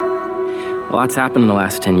A lot's happened in the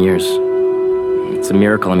last 10 years. It's a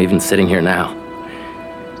miracle I'm even sitting here now.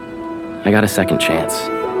 I got a second chance,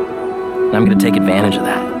 and I'm gonna take advantage of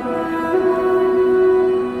that.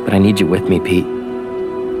 But I need you with me, Pete.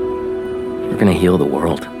 We're gonna heal the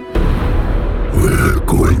world. We're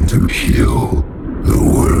going to heal the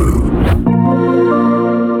world.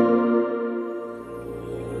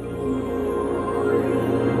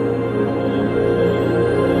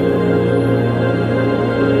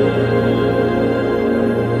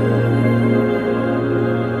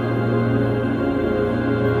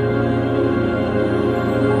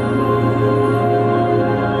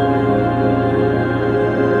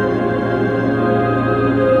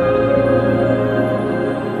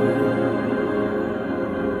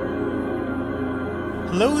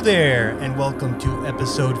 Welcome to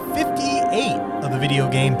episode 58 of the Video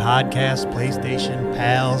Game Podcast, PlayStation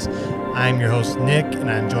Pals. I'm your host, Nick, and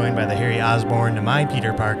I'm joined by the Harry Osborn to my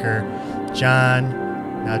Peter Parker, John.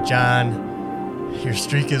 Now, John, your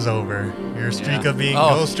streak is over. Your streak of being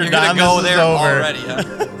Nostradamus is over. Already,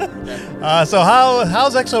 huh? So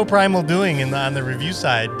how's Exoprimal doing on the review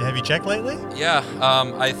side? Have you checked lately? Yeah,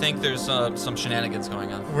 I think there's some shenanigans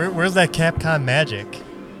going on. Where's that Capcom magic?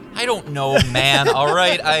 I don't know, man. All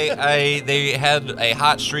right, they had a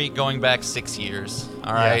hot streak going back 6 years.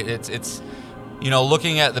 All right, yeah. It's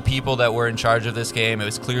looking at the people that were in charge of this game, it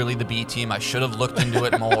was clearly the B team. I should have looked into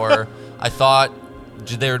it more. I thought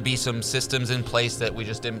there would be some systems in place that we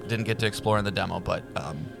just didn't get to explore in the demo. But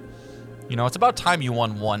it's about time you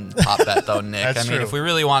won one pop bet, though, Nick. That's true. If we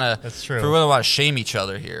really want to shame each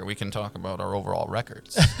other here, we can talk about our overall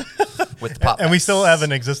records with the pop bets. And we still have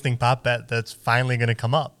an existing pop bet that's finally going to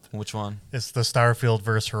come up. Which one? It's the Starfield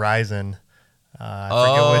versus Horizon.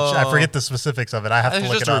 I forget the specifics of it. I have to look it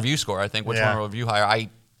up. It's just a review score, I think. Which one will review higher? I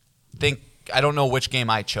don't know which game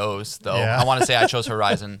I chose, though. Yeah. I want to say I chose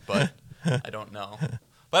Horizon, but I don't know.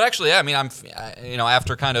 But actually, I mean,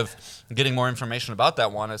 after kind of getting more information about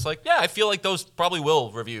that one, it's like, I feel like those probably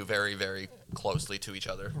will review very, very closely to each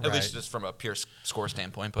other, at least just from a pure score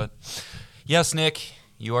standpoint. But yes, Nick,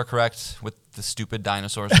 you are correct with the stupid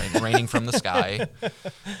dinosaurs raining from the sky.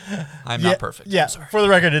 I'm not perfect. Yeah, for the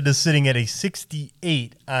record, it is sitting at a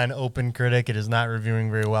 68 on OpenCritic. It is not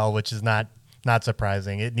reviewing very well, which is not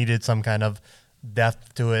surprising. It needed some kind of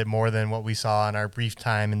depth to it more than what we saw in our brief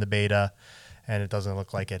time in the beta, and it doesn't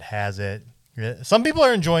look like it has it. Some people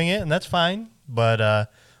are enjoying it, and that's fine, but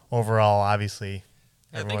overall, obviously,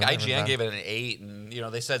 I think IGN gave it an 8, and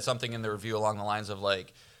they said something in the review along the lines of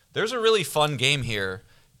like, there's a really fun game here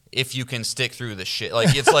if you can stick through the shit.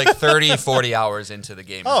 Like, it's like 30, 40 hours into the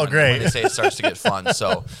game. Oh, great. When they say it starts to get fun.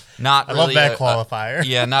 So, not I really love that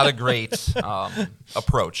qualifier. Not a great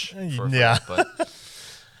approach. But,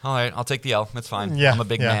 all right, I'll take the L. It's fine. Yeah, I'm a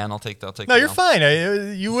big man. I'll take the L. No, you're fine.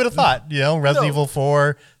 You would have thought, Resident Evil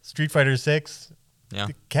 4, Street Fighter 6. Yeah.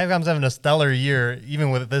 Capcom's having a stellar year,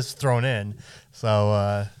 even with this thrown in. So,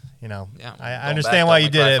 I understand why you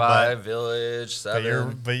did it, but Village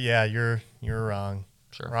 7. But you're wrong.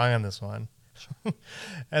 Sure. Wrong on this one.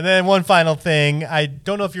 And then one final thing. I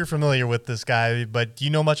don't know if you're familiar with this guy, but do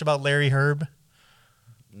you know much about Larry Herb?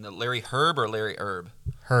 Larry Herb or Larry Herb?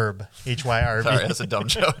 Herb. H-Y-R-B. Sorry, that's a dumb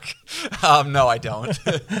joke. No, I don't.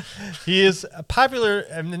 He is popular.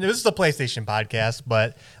 I mean, this is a PlayStation podcast,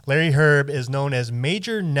 but Larry Herb is known as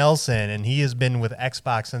Major Nelson, and he has been with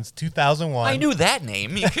Xbox since 2001. I knew that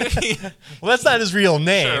name. Well, that's not his real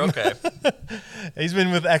name. Sure, okay. He's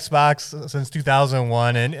been with Xbox since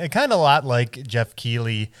 2001, and kind of a lot like Jeff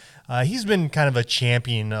Keighley. He's been kind of a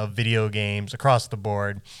champion of video games across the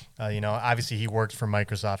board. Obviously he worked for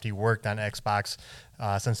Microsoft. He worked on Xbox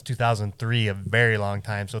since 2003, a very long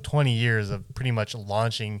time. So 20 years of pretty much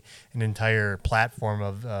launching an entire platform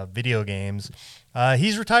of video games.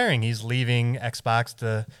 He's retiring. He's leaving Xbox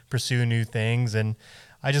to pursue new things. And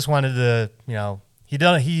I just wanted to,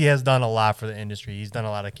 he has done a lot for the industry. He's done a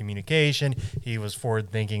lot of communication. He was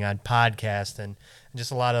forward thinking on podcasts and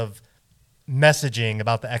just a lot of messaging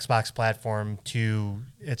about the Xbox platform to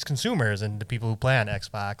its consumers and the people who play on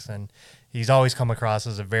Xbox. And he's always come across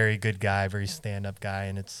as a very good guy, very stand-up guy.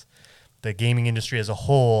 And it's the gaming industry as a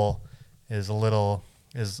whole is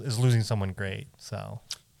losing someone great. So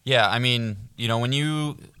yeah, I mean,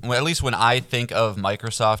 at least when I think of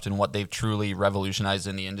Microsoft and what they've truly revolutionized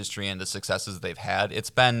in the industry and the successes they've had, it's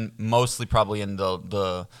been mostly probably in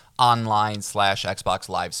the online / Xbox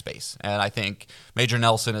Live space. And I think Major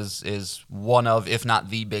Nelson is one of, if not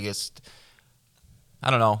the biggest,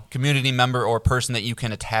 community member or person that you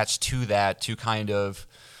can attach to that to kind of,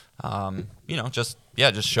 just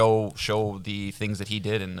just show the things that he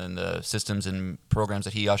did and the systems and programs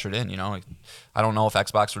that he ushered in. Like, I don't know if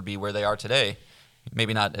Xbox would be where they are today.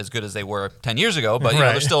 Maybe not as good as they were 10 years ago, but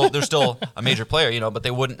they're still a major player. But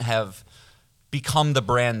they wouldn't have become the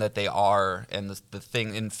brand that they are and the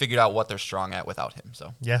thing and figured out what they're strong at without him.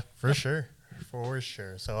 So yeah, for sure. For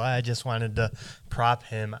sure. So I just wanted to prop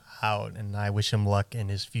him out, and I wish him luck in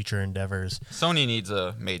his future endeavors. Sony needs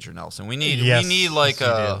a Major Nelson. We need like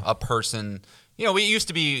a person. We used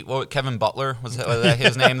to be Kevin Butler was that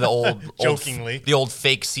his name, the old jokingly the old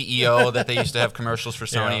fake CEO that they used to have commercials for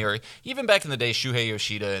Sony, or even back in the day, Shuhei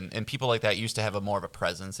Yoshida and people like that used to have more of a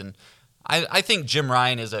presence. And I think Jim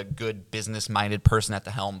Ryan is a good business-minded person at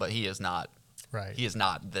the helm, but he is not. Right. He is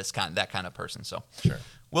not that kind of person. So sure,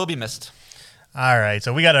 will be missed. All right,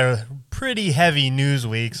 so we got a pretty heavy news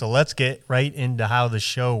week, so let's get right into how the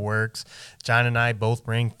show works. John and I both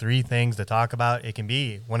bring 3 things to talk about. It can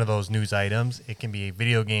be one of those news items. It can be a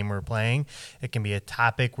video game we're playing. It can be a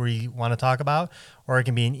topic we want to talk about, or it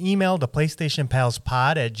can be an email to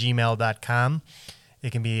PlayStationPalsPod@gmail.com.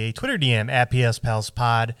 It can be a Twitter DM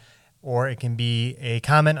 @PSPalsPod, or it can be a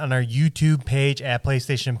comment on our YouTube page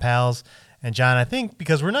 @PlayStationPals. And John, I think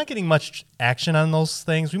because we're not getting much action on those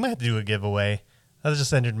things, we might have to do a giveaway. That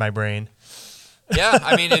just entered my brain. Yeah,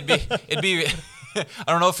 I mean, it'd be. I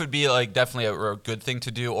don't know if it'd be like definitely a good thing to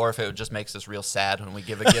do, or if it just makes us real sad when we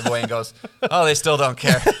give a giveaway and goes, oh, they still don't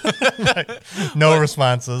care. No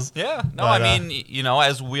responses. Yeah, no, but, I mean,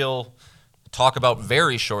 as we'll talk about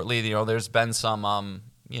very shortly, there's been some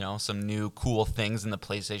some new cool things in the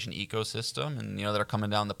PlayStation ecosystem, and that are coming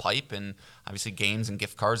down the pipe, and obviously games and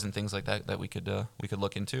gift cards and things like that we could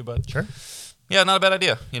look into. But sure, yeah, not a bad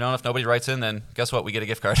idea. And if nobody writes in, then guess what? We get a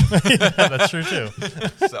gift card. Yeah, that's true too.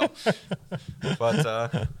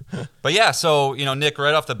 But yeah, so Nick,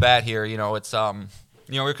 right off the bat here, it's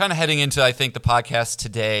we're kind of heading into, I think, the podcast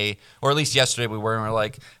today, or at least yesterday we were, and we're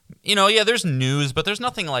like, there's news, but there's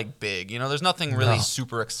nothing like big. There's nothing really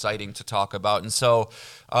super exciting to talk about. And so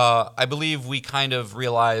I believe we kind of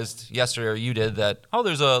realized yesterday, or you did, that,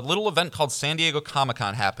 there's a little event called San Diego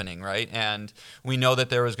Comic-Con happening, right? And we know that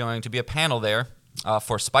there was going to be a panel there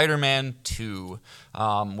for Spider-Man 2,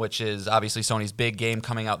 which is obviously Sony's big game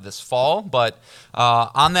coming out this fall. But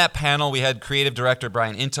on that panel, we had creative director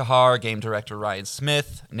Brian Intihar, game director Ryan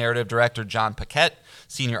Smith, narrative director John Paquette,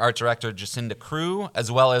 senior art director Jacinda Crew,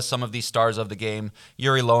 as well as some of the stars of the game,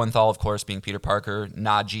 Yuri Lowenthal, of course, being Peter Parker,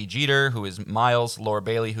 Najee Jeter, who is Miles, Laura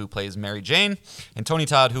Bailey, who plays Mary Jane, and Tony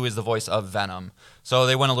Todd, who is the voice of Venom. So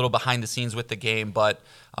they went a little behind the scenes with the game, but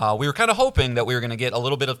we were kind of hoping that we were going to get a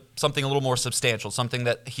little bit of something a little more substantial, something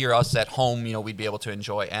that here us at home, we'd be able to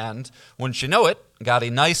enjoy. And wouldn't you know it, got a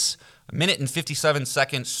nice minute and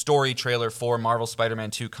 57-second story trailer for Marvel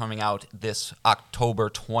Spider-Man 2 coming out this October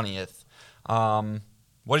 20th.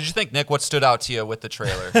 What did you think, Nick? What stood out to you with the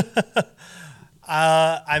trailer?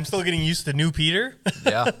 I'm still getting used to new Peter.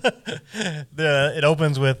 Yeah. It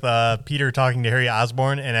opens with Peter talking to Harry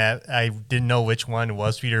Osborn, and I didn't know which one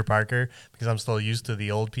was Peter Parker because I'm still used to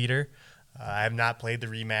the old Peter. I have not played the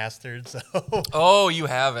remastered, so. Oh, you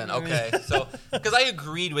haven't? Okay. So, because I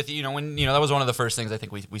agreed with you, when that was one of the first things I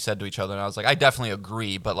think we said to each other, and I was like, I definitely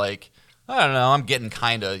agree, but like, I don't know, I'm getting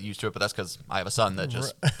kind of used to it, but that's because I have a son that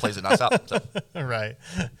just plays it nonstop. So. Right.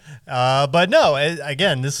 But no,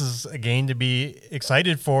 again, this is a game to be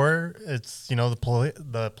excited for. It's,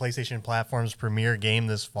 the PlayStation platform's premiere game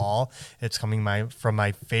this fall. It's coming from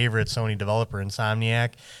my favorite Sony developer,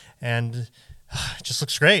 Insomniac, and it just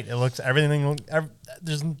looks great. It looks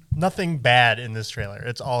there's nothing bad in this trailer.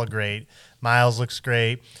 It's all great. Miles looks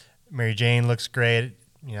great. Mary Jane looks great.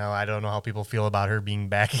 I don't know how people feel about her being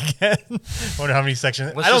back again. I wonder how many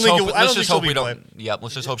sections. Let's just hope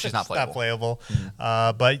she's not playable. Not playable.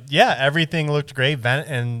 Mm-hmm. But yeah, everything looked great.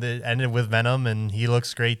 And it ended with Venom, and he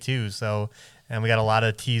looks great too. So, and we got a lot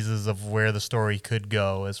of teases of where the story could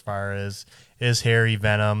go as far as is Harry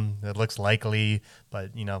Venom. It looks likely,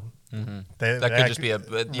 but mm-hmm. that could just be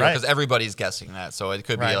because everybody's guessing that, so it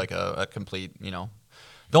could be like a complete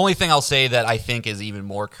The only thing I'll say that I think is even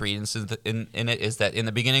more credence in it is that in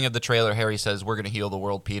the beginning of the trailer, Harry says, "We're going to heal the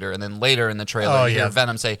world, Peter," and then later in the trailer, you hear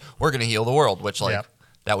Venom say, "We're going to heal the world," which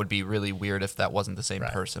that would be really weird if that wasn't the same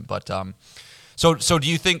person. But so do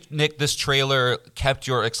you think, Nick, this trailer kept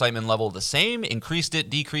your excitement level the same, increased it,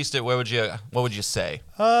 decreased it? What would you say?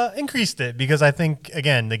 Increased it, because I think,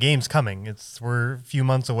 again, the game's coming. We're a few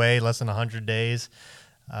months away, less than 100 days,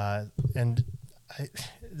 and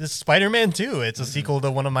this Spider-Man 2, it's a sequel to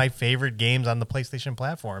one of my favorite games on the PlayStation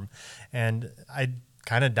platform, and I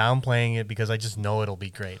kind of downplaying it because I just know it'll be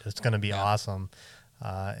great. It's going to be awesome.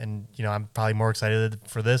 And I'm probably more excited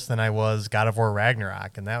for this than I was God of War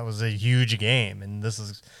Ragnarok, and that was a huge game. And this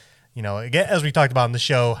is, again, as we talked about in the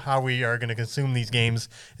show, how we are going to consume these games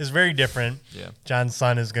is very different. Yeah. John's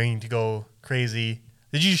son is going to go crazy.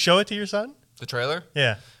 Did you show it to your son? The trailer?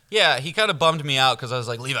 Yeah. Yeah, he kind of bummed me out because I was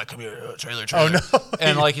like, Levi, come here, trailer. Oh, no.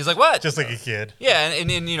 And he's like, what? Just like a kid. Yeah,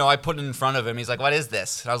 and I put it in front of him. He's like, what is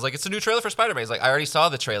this? And I was like, it's a new trailer for Spider-Man. He's like, I already saw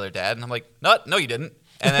the trailer, Dad. And I'm like, no, you didn't.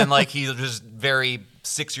 And then he's just very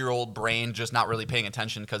 6-year-old brain, just not really paying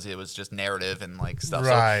attention because it was just narrative and stuff.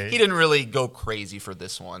 Right. So he didn't really go crazy for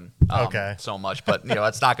this one. So much, but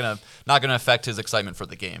it's not gonna affect his excitement for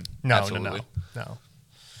the game. No, Absolutely. no.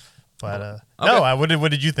 But Okay. no,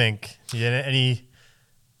 what did you think? You had any?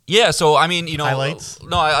 Yeah, so I mean, highlights?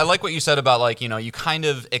 No, I like what you said about you kind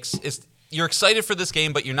of you're excited for this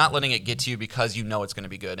game, but you're not letting it get to you because you know it's going to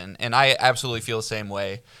be good, and I absolutely feel the same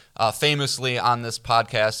way. Famously on this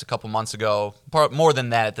podcast a couple months ago, more than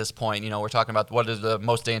that at this point, we're talking about what are the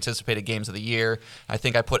most anticipated games of the year. I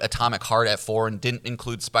think I put Atomic Heart at 4 and didn't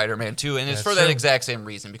include Spider-Man 2, and it's for that exact same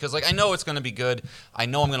reason because I know it's going to be good, I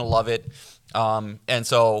know I'm going to love it, and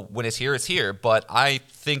so when it's here. But I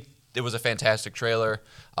think it was a fantastic trailer.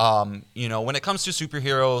 When it comes to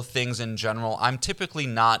superhero things in general, I'm typically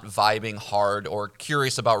not vibing hard or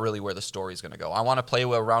curious about really where the story is going to go. I want to play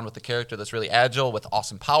around with the character that's really agile with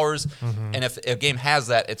awesome powers, and if a game has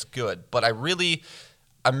that, it's good. But I'm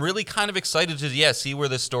really kind of excited to see where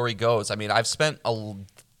this story goes. I mean, I've spent a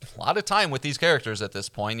lot of time with these characters at this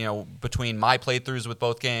point, between my playthroughs with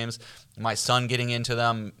both games, my son getting into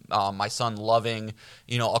them, my son loving,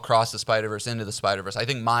 Across the Spider-Verse, Into the Spider-Verse. I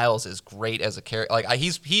think Miles is great as a character.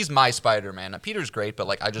 He's my Spider-Man. Peter's great,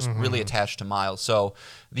 but I just really attached to Miles. So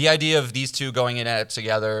the idea of these two going in at it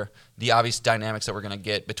together, the obvious dynamics that we're going to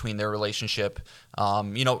get between their relationship,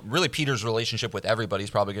 really Peter's relationship with everybody is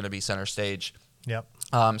probably going to be center stage. Yep.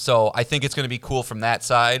 So I think it's going to be cool from that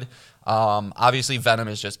side. Obviously Venom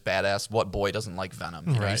is just badass. What boy doesn't like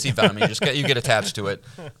Venom? You see Venom, you get attached to it.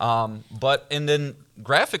 And then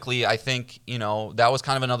graphically, I think that was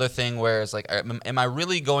kind of another thing where it's am I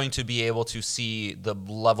really going to be able to see the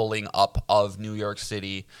leveling up of New York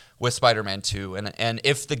City with Spider-Man 2? And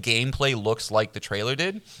if the gameplay looks like the trailer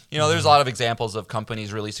did, there's a lot of examples of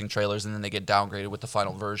companies releasing trailers and then they get downgraded with the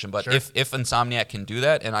final version. But if Insomniac can do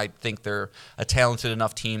that, and I think they're a talented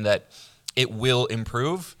enough team that it will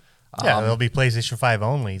improve. Yeah, it'll be PlayStation 5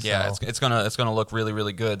 only. So. Yeah, it's gonna look really,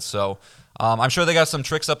 really good. So I'm sure they got some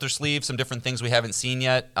tricks up their sleeve, some different things we haven't seen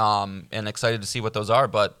yet, and excited to see what those are.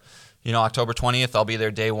 But October 20th, I'll be there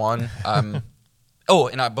day one.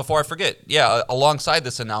 Before I forget, alongside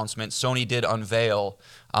this announcement, Sony did unveil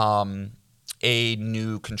a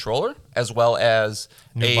new controller as well as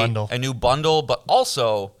a new bundle, but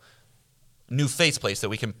also new faceplates that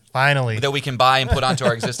we can buy and put onto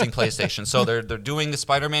our existing PlayStation. So they're doing the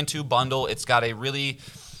Spider-Man 2 bundle. It's got a really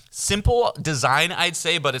simple design, I'd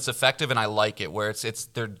say, but it's effective and I like it. Where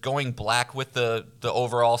they're going black with the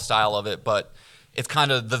overall style of it, but it's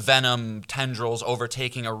kind of the Venom tendrils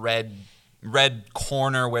overtaking a red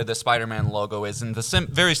corner where the Spider-Man logo is, and the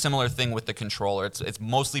very similar thing with the controller. It's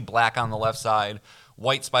mostly black on the left side,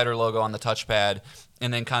 white Spider logo on the touchpad,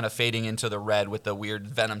 and then kind of fading into the red with the weird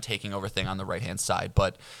Venom taking over thing on the right-hand side.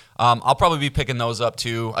 But I'll probably be picking those up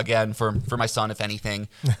too, again, for my son, if anything.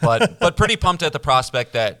 But pretty pumped at the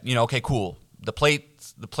prospect that, okay, cool. The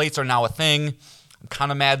plates are now a thing. I'm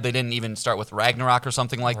kind of mad they didn't even start with Ragnarok or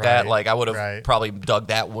something like that. I would have probably dug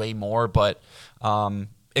that way more. But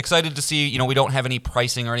excited to see, we don't have any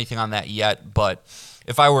pricing or anything on that yet. But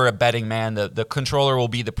if I were a betting man, the controller will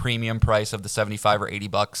be the premium price of the $75 or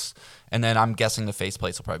 $80. And then I'm guessing the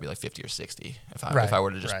faceplates will probably be like 50 or 60 if I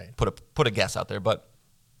were to just put a guess out there. But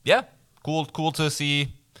yeah, cool to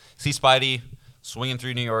see Spidey swinging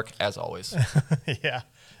through New York as always.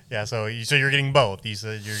 Yeah. So you're getting both. You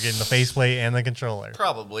said you're getting the faceplate and the controller.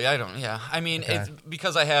 Probably. I don't. Yeah. I mean, it's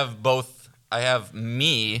because I have both. I have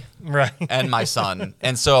me and my son,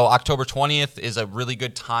 and so October 20th is a really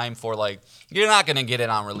good time for you're not gonna get it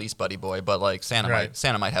on release, buddy boy, but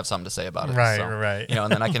Santa might have something to say about it. Right.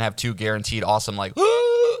 And then I can have 2 guaranteed awesome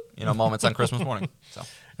moments on Christmas morning. So.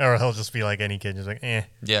 Or he'll just be like any kid, just eh.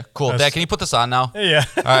 Yeah, cool. Dad, can you put this on now? Yeah.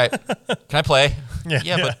 All right. Can I play?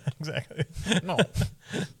 Yeah, but exactly. No.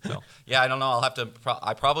 So I don't know.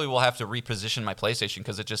 I probably will have to reposition my PlayStation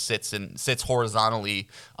because it just sits horizontally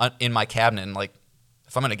in my cabinet. And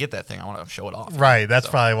if I'm gonna get that thing, I want to show it off. Right. That's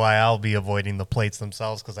probably why I'll be avoiding the plates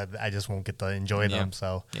themselves because I just won't get to enjoy them.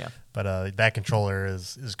 So yeah. But that controller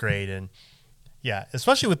is great, and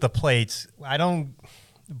especially with the plates, it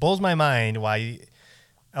blows my mind why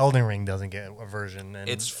Elden Ring doesn't get a version. And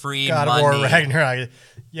It's free God money. of War Ragnarok.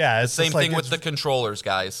 Yeah, it's Same just like, thing with the controllers,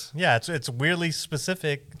 guys. Yeah, it's weirdly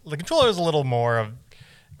specific. The controller is a little more of.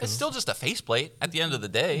 It's still just a faceplate at the end of the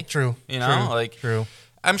day. True. You know, true.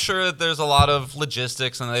 I'm sure that there's a lot of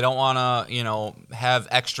logistics and they don't want to, have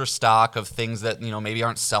extra stock of things that, maybe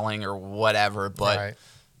aren't selling or whatever. But Right.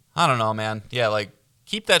 I don't know, man. Yeah,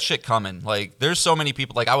 keep that shit coming. There's so many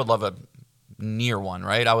people. I would love a Nier one,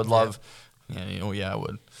 right? I would love. Yeah, I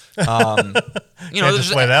would.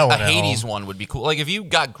 Just play that one a at Hades home. one would be cool. If you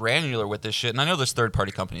got granular with this shit, and I know there's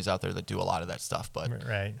third-party companies out there that do a lot of that stuff, but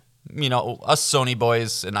Right. us Sony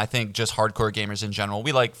boys, and I think just hardcore gamers in general,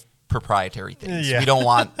 we like proprietary things. Yeah. We don't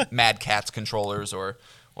want Mad Catz controllers or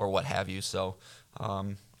what have you. So, but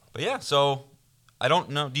yeah. So I don't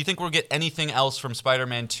know. Do you think we'll get anything else from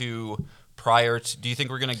Spider-Man 2 prior to? Do you think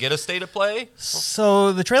we're gonna get a state of play?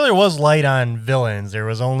 So the trailer was light on villains. There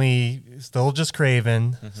was only still just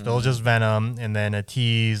Kraven, still just Venom, and then a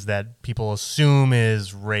tease that people assume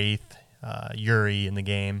is Wraith, Yuri in the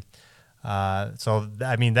game. And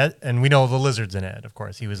we know the Lizard's in it. Of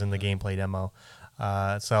course, he was in the gameplay demo.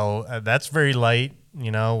 That's very light.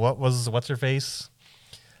 What's her face?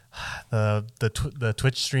 The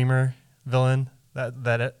Twitch streamer villain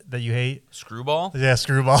that you hate. Screwball? Yeah,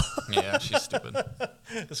 Screwball. Yeah, she's stupid.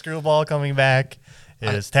 The Screwball coming back.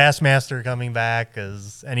 Is Taskmaster coming back?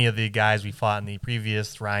 Is any of the guys we fought in the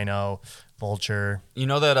previous Rhino, Vulture? You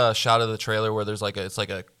know that shot of the trailer where there's it's like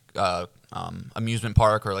a amusement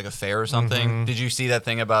park or like a fair or something? Did you see that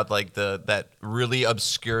thing about that really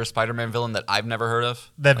obscure Spider-Man villain that I've never heard of?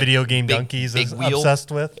 That video game Big- Donkeys Big is Wheel? obsessed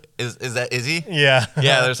with? Is he? Yeah.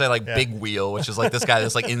 Yeah, there's that Yeah. Big Wheel, which is this guy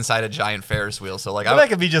that's inside a giant Ferris wheel. So Well, that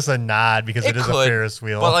could be just a nod because it is a Ferris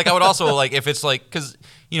wheel. But I would also if it's because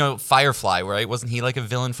Firefly, right? Wasn't he a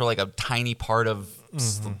villain for a tiny part of?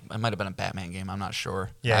 It might have been a Batman game. I'm not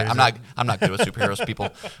sure. Yeah, I'm not good with superheroes people.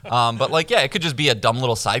 But it could just be a dumb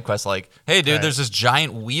little side quest. Hey, dude, Right. there's this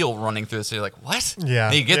giant wheel running through the city. What? Yeah,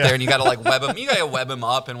 And you get yeah. there and you got to web him. You got to web him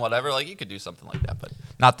up and whatever. You could do something like that, but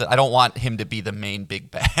not that. I don't want him to be the main big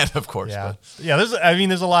bad, of course. yeah. But. Yeah, there's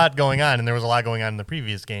a lot going on, and there was a lot going on in the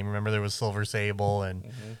previous game. Remember, there was Silver Sable and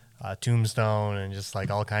Tombstone and just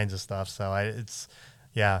all kinds of stuff. So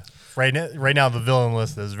right now the villain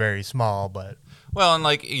list is very small, but Well, and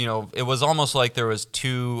it was almost like there was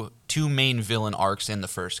two main villain arcs in the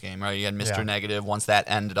first game, right? You had Mr. Yeah. Negative. Once that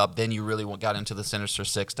ended up, then you really got into the Sinister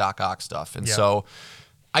Six, Doc Ock stuff, and Yeah. so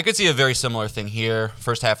I could see a very similar thing here.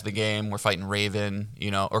 First half of the game, we're fighting Raven,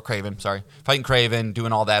 or Kraven, sorry, fighting Kraven,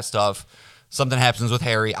 doing all that stuff. Something happens with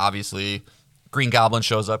Harry, obviously. Green Goblin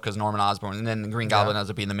shows up because Norman Osborn, and then the Green Goblin ends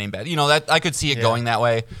up being the main bad. That I could see it going that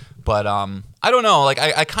way, but I don't know.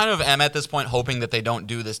 I kind of am at this point hoping that they don't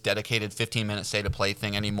do this dedicated 15-minute state of play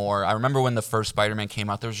thing anymore. I remember when the first Spider-Man came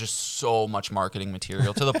out, there was just so much marketing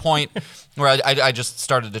material to the point where I just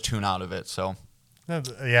started to tune out of it. So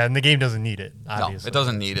yeah, and the game doesn't need it. Obviously, no, it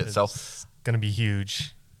doesn't need it. So it's gonna be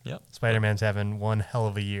huge. yep, Spider-Man's having one hell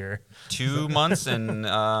of a year. 2 months and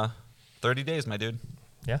 30 days, my dude.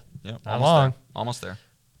 Yeah, Yep, not long. Almost there.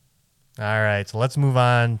 All right, so let's move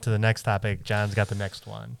on to the next topic. John's got the next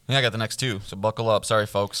one. Yeah, I got the next two, so buckle up. Sorry,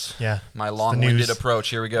 folks. Yeah, My it's the long-winded news. approach.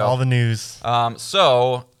 Here we go. All the news.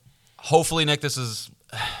 So hopefully, Nick, this is.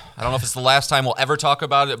 I don't know if it's the last time we'll ever talk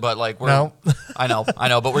about it, but we're. No. I know,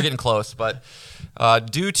 but we're getting close. But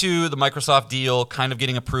due to the Microsoft deal kind of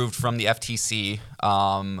getting approved from the FTC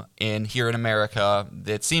here in America,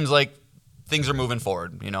 it seems like things are moving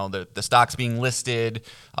forward. The stock's being listed.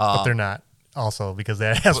 But they're not. Also, because they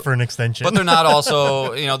asked for an extension. But they're not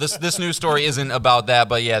also, this news story isn't about that,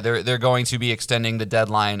 but yeah, they're going to be extending the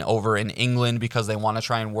deadline over in England because they want to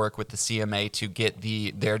try and work with the CMA to get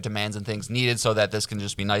their demands and things needed so that this can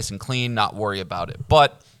just be nice and clean, not worry about it.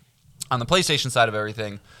 But on the PlayStation side of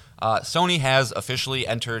everything, Sony has officially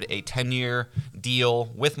entered a 10-year deal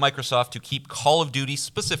with Microsoft to keep Call of Duty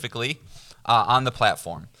specifically on the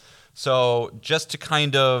platform. So just to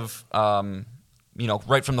kind of...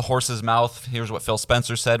 right from the horse's mouth, here's what Phil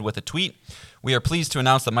Spencer said with a tweet. We are pleased to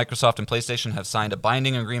announce that Microsoft and PlayStation have signed a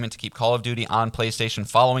binding agreement to keep Call of Duty on PlayStation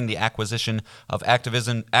following the acquisition of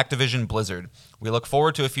Activision Blizzard. We look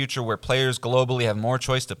forward to a future where players globally have more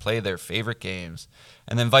choice to play their favorite games.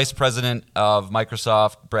 And then Vice President of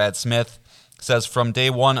Microsoft, Brad Smith, says, from day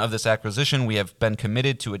one of this acquisition, we have been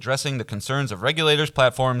committed to addressing the concerns of regulators,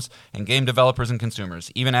 platforms, and game developers and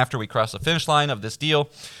consumers. Even after we cross the finish line of this deal,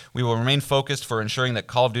 we will remain focused for ensuring that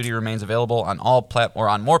Call of Duty remains available on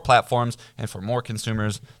on more platforms and for more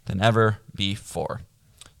consumers than ever before.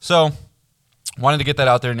 So, wanted to get that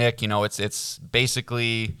out there, Nick. It's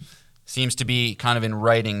basically seems to be kind of in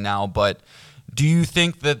writing now, but Do you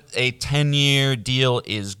think that a 10-year deal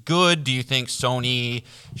is good? Do you think Sony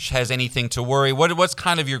has anything to worry? What's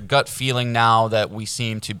kind of your gut feeling now that we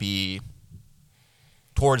seem to be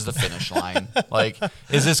towards the finish line? Like,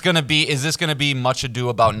 is this going to be much ado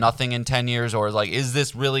about nothing in 10 years, or like, is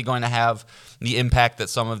this really going to have the impact that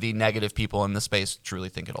some of the negative people in the space truly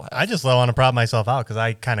think it'll have? I just want to prop myself out because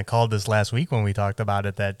I kind of called this last week when we talked about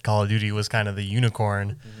it, that Call of Duty was kind of the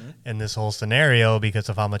unicorn in this whole scenario because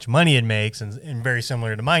of how much money it makes, and very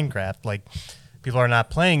similar to Minecraft. Like, people are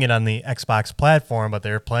not playing it on the Xbox platform, but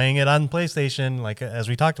they're playing it on PlayStation. Like, as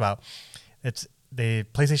we talked about, the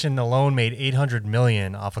PlayStation alone made $800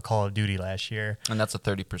 million off of Call of Duty last year, and that's a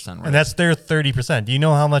 30% rate. And that's their 30%. Do you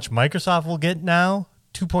know how much Microsoft will get now?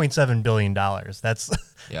 $2.7 billion. That's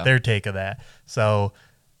their take of that. So,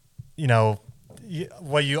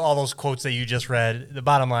 all those quotes that you just read, the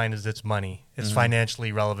bottom line is it's money. It's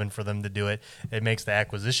financially relevant for them to do it. It makes the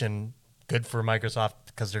acquisition good for Microsoft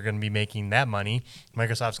because they're going to be making that money.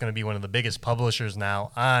 Microsoft's going to be one of the biggest publishers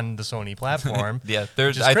now on the Sony platform. Yeah,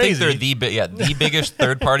 I think they're the biggest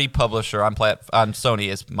third-party publisher on Sony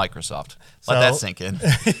is Microsoft. Let that sink in.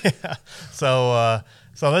 Yeah.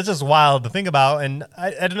 So that's just wild to think about, and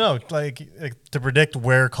I don't know, like to predict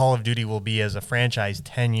where Call of Duty will be as a franchise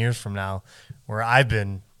 10 years from now, where I've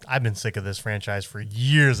been sick of this franchise for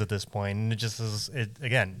years at this point, and it just is,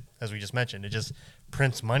 again, as we just mentioned, it just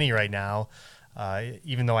prints money right now.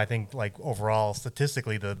 Even though I think, like, overall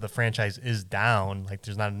statistically the franchise is down, like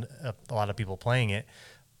there's not a lot of people playing it,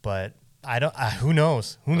 but who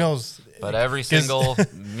knows? But every single,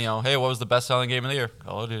 hey, what was the best-selling game of the year?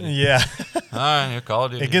 Call of Duty. Yeah. All right, Call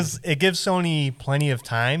of Duty. It gives Sony plenty of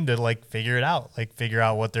time to figure it out, figure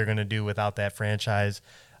out what they're going to do without that franchise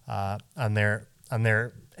on their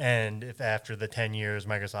end. If after the 10 years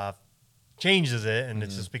Microsoft changes it and it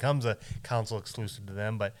just becomes a console exclusive to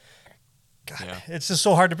them, but. God, it's just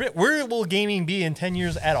so hard to predict. Where will gaming be in 10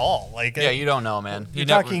 years at all? You don't know, man. You're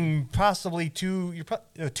talking possibly two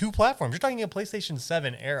platforms. You're talking a PlayStation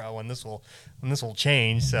 7 era when this will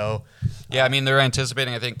change. So yeah, I mean, they're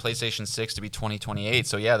anticipating, I think, PlayStation 6 to be 2028.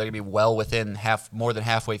 So yeah, they're gonna be well within more than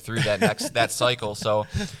halfway through that cycle. So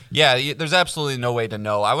yeah, there's absolutely no way to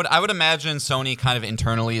know. I would imagine Sony kind of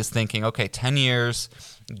internally is thinking, okay, 10 years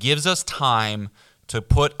gives us time to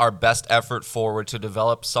put our best effort forward to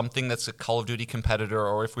develop something that's a Call of Duty competitor,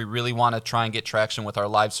 or if we really want to try and get traction with our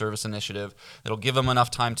live service initiative, it'll give them enough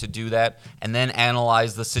time to do that, and then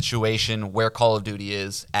analyze the situation where Call of Duty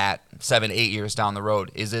is at 7-8 years down the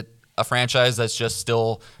road. Is it a franchise that's just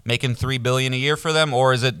still making $3 billion a year for them,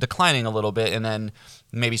 or is it declining a little bit, and then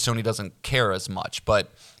maybe Sony doesn't care as much?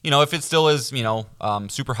 But if it still is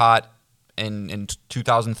super hot in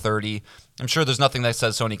 2030, I'm sure there's nothing that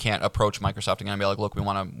says Sony can't approach Microsoft and be like, look, we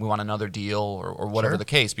want another deal or whatever the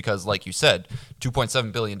case, because like you said,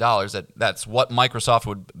 $2.7 billion, that's what Microsoft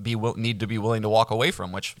would need to be willing to walk away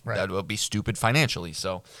from, which that would be stupid financially.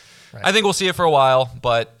 So I think we'll see it for a while.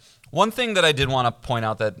 But one thing that I did want to point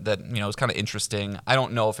out that is kind of interesting, I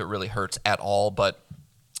don't know if it really hurts at all, but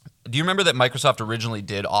do you remember that Microsoft originally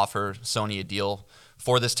did offer Sony a deal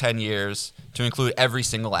for this 10 years to include every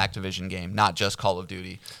single Activision game, not just Call of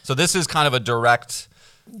Duty? So this is kind of a direct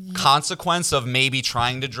consequence of maybe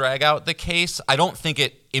trying to drag out the case. I don't think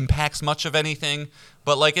it impacts much of anything,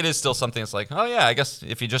 but it is still something that's like, oh yeah, I guess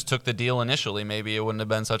if you just took the deal initially, maybe it wouldn't have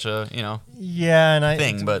been such a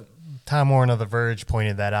thing. But Tom Warren of The Verge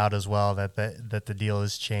pointed that out as well, that the deal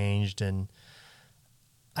has changed, and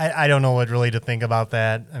I don't know what really to think about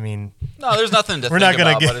that. I mean, no, there's nothing to think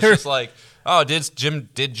about, but it's just like, oh, did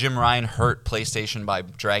Jim Ryan hurt PlayStation by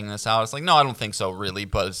dragging this out? It's like, no, I don't think so, really.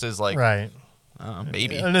 But it's just like, right,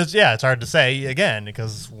 maybe. And it's hard to say again,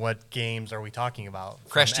 because what games are we talking about?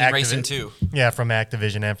 Crash Team Racing 2. Yeah, from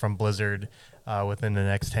Activision and from Blizzard within the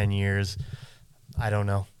next 10 years. I don't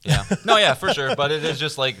know. Yeah, no, yeah, for sure. But it is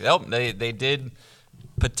just like, they did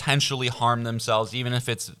potentially harm themselves, even if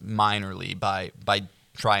it's minorly, by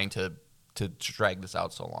trying to drag this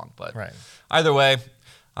out so long. But either way.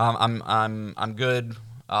 I'm good.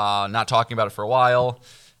 Not talking about it for a while.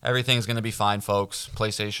 Everything's gonna be fine, folks.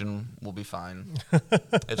 PlayStation will be fine.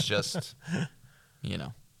 It's just,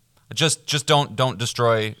 just don't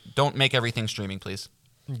destroy. Don't make everything streaming, please.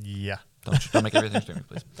 Yeah. Don't make everything streaming,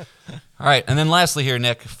 please. All right, and then lastly here,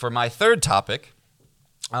 Nick, for my third topic.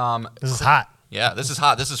 This is hot. Yeah, this is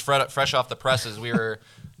hot. This is fresh off the presses. We were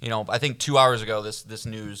I think 2 hours ago this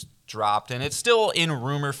news dropped, and it's still in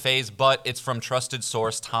rumor phase, but it's from trusted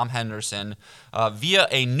source Tom Henderson via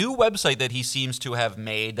a new website that he seems to have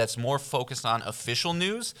made that's more focused on official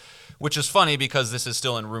news, which is funny because this is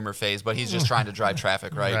still in rumor phase, but he's just trying to drive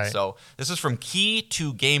traffic, right? Right. So this is from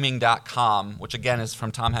key2gaming.com, which again is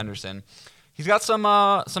from Tom Henderson. He's got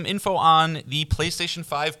some info on the PlayStation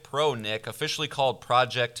 5 Pro, Nick, officially called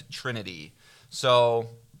Project Trinity. So,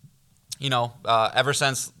 ever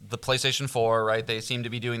since the PlayStation 4, right, they seem to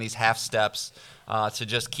be doing these half steps to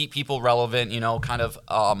just keep people relevant, kind of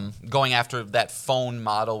going after that phone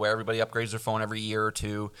model where everybody upgrades their phone every year or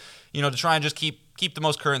two, to try and just keep the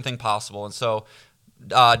most current thing possible. And so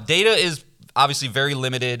data is obviously very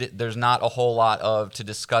limited. There's not a whole lot to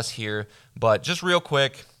discuss here, but just real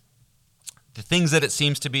quick, the things that it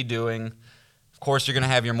seems to be doing. Of course, you're going to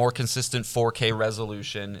have your more consistent 4K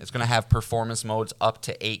resolution. It's going to have performance modes up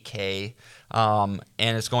to 8K, and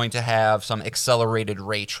it's going to have some accelerated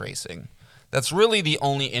ray tracing. That's really the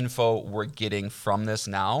only info we're getting from this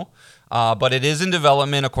now, but it is in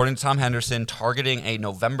development, according to Tom Henderson, targeting a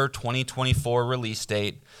November 2024 release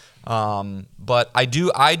date. But I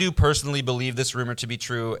do personally believe this rumor to be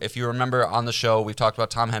true. If you remember on the show, we've talked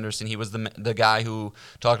about Tom Henderson. He was the guy who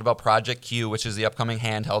talked about Project Q, which is the upcoming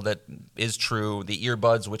handheld that is true, the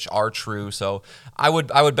earbuds, which are true. So I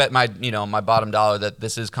would bet my bottom dollar that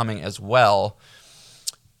this is coming as well.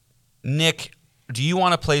 Nick, do you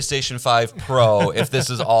want a PlayStation 5 Pro if this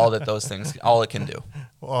is all it can do?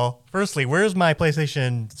 Well, firstly, where's my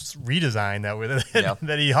PlayStation redesign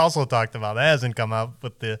that he also talked about? That hasn't come up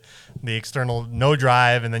with the external no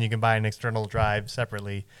drive, and then you can buy an external drive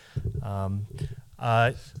separately.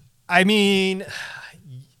 I mean,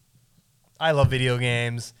 I love video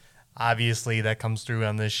games. Obviously, that comes through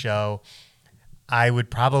on this show. I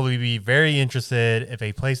would probably be very interested if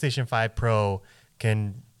a PlayStation 5 Pro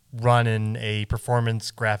can run in a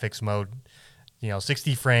performance graphics mode,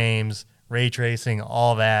 60 frames, ray tracing,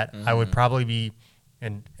 all that. I would probably be,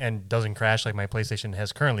 and doesn't crash like my PlayStation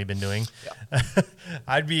has currently been doing. Yeah.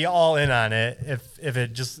 I'd be all in on it if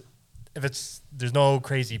there's no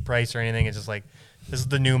crazy price or anything. It's just like, this is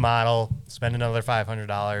the new model, spend another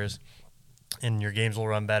 $500 and your games will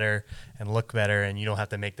run better and look better, and you don't have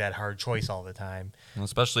to make that hard choice all the time. Well,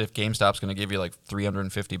 especially if GameStop's going to give you like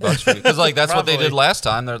 $350 because that's what they did last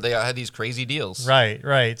time. They had these crazy deals.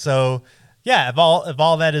 Right. So yeah, if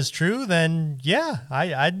all that is true, then yeah,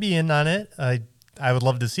 I'd be in on it. I would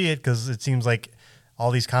love to see it because it seems like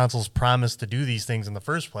all these consoles promised to do these things in the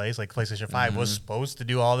first place. Like PlayStation 5 was supposed to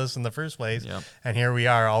do all this in the first place, and here we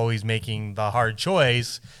are always making the hard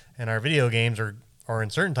choice, and our video games or in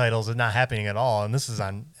certain titles it's not happening at all. And this is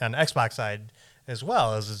on Xbox side as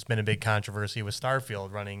well, as it's been a big controversy with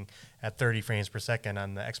Starfield running at 30 frames per second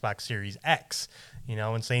on the Xbox Series X.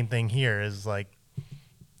 And same thing here is like,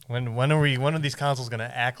 when are these consoles going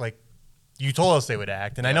to act like you told us they would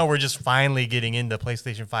act? And I know we're just finally getting into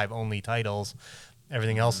PlayStation 5 only titles.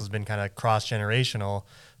 Everything else has been kind of cross-generational.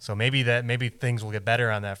 So maybe things will get better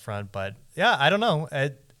on that front. But yeah, I don't know.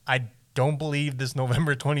 I don't believe this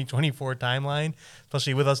November 2024 timeline,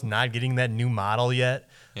 especially with us not getting that new model yet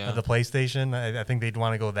of the PlayStation. I think they'd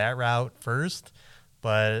want to go that route first.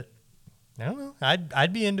 But I don't know.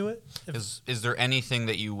 I'd be into it. Is there anything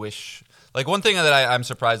that you wish? Like, one thing that I'm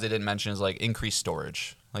surprised they didn't mention is like increased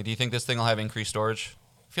storage. Like, do you think this thing will have increased storage?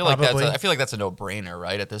 I feel like that's a no-brainer,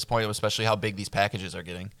 right? At this point, especially how big these packages are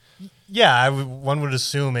getting. Yeah, one would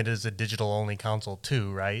assume it is a digital-only console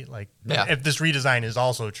too, right? Like, if this redesign is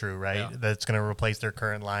also true, right? That's going to replace their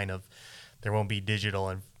current line of there won't be digital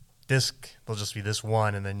and disc. There'll just be this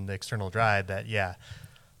one, and then the external drive.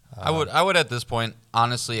 I would at this point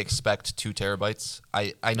honestly expect 2 terabytes.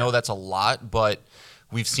 I know that's a lot, but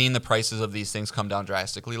we've seen the prices of these things come down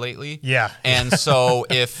drastically lately. Yeah, and so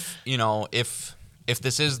if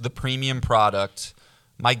this is the premium product,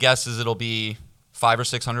 my guess is it'll be $500 or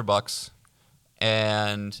 $600,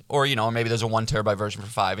 or maybe there's a 1 terabyte version for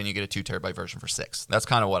 $5 and you get a 2 terabyte version for $6. That's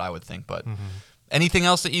kind of what I would think. But anything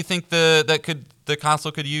else that you think the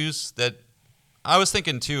console could use that? I was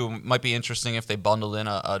thinking too, might be interesting if they bundled in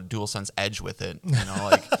a DualSense Edge with it.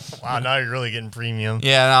 Wow, now you're really getting premium.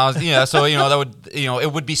 Yeah, so that would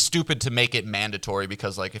it would be stupid to make it mandatory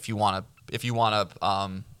because like if you want a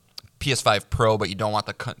PS5 Pro but you don't want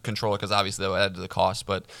the controller because obviously that would add to the cost.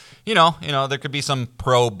 But there could be some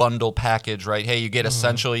Pro bundle package, right? Hey, you get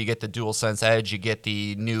Essential, you get the DualSense Edge, you get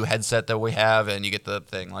the new headset that we have, and you get the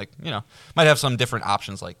thing. Like might have some different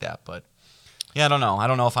options like that, but. Yeah, I don't know. I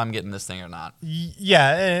don't know if I'm getting this thing or not.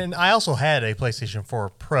 Yeah, and I also had a PlayStation 4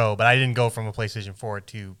 Pro, but I didn't go from a PlayStation 4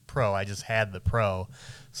 to Pro. I just had the Pro,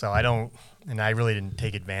 so I really didn't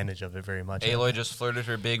take advantage of it very much. Aloy just flirted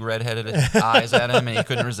her big redheaded eyes at him, and he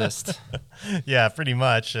couldn't resist. Yeah, pretty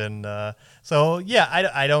much. And so, yeah,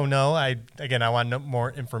 I don't know. I want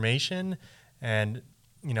more information. And,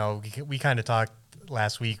 we kind of talked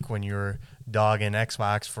last week when you were dogging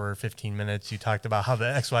Xbox for 15 minutes. You talked about how the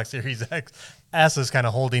Xbox Series S is kind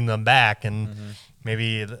of holding them back. And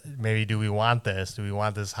maybe do we want this? Do we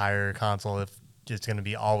want this higher console if it's going to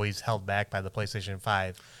be always held back by the PlayStation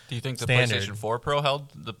 5? Do you think the standard? PlayStation 4 Pro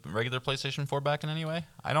held the regular PlayStation 4 back in any way?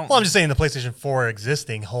 I don't. Well, I'm just saying the PlayStation 4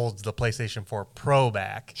 existing holds the PlayStation 4 Pro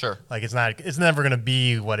back. Sure. Like it's never going to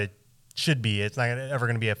be what it should be. It's not ever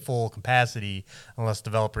going to be at full capacity unless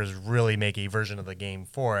developers really make a version of the game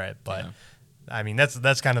for it. But I mean,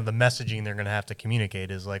 that's kind of the messaging they're going to have to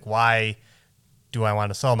communicate is like, why do I want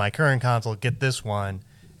to sell my current console, get this one,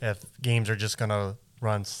 if games are just going to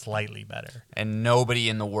run slightly better? And nobody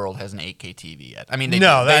in the world has an 8K TV yet. I mean, they do.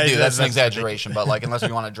 That's an exaggeration, but like, unless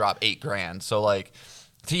we want to drop $8,000, so like,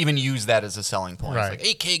 to even use that as a selling point, right. It's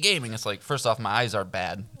like 8K gaming. It's like, first off, my eyes are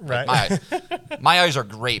bad. Right. Like my eyes are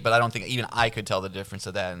great, but I don't think even I could tell the difference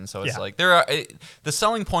of that. And so it's like the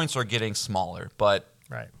selling points are getting smaller, but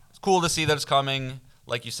right. It's cool to see that it's coming.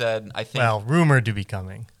 Like you said, I think. Well, rumored to be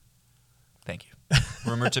coming. Thank you.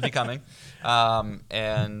 Rumored to be coming.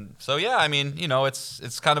 And so, yeah, I mean,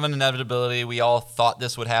 it's kind of an inevitability. We all thought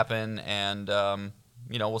this would happen, and,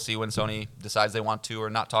 we'll see when Sony decides they want to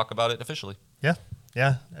or not talk about it officially. Yeah.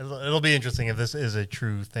 Yeah, it'll be interesting if this is a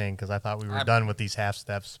true thing because I thought we were done with these half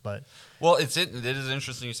steps. But well, it is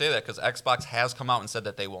interesting you say that because Xbox has come out and said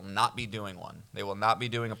that they will not be doing one. They will not be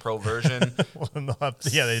doing a Pro version.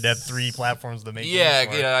 They'd have 3 platforms to make.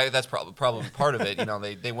 Yeah, that's probably part of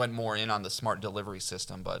it. They went more in on the smart delivery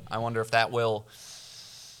system, but I wonder if that will.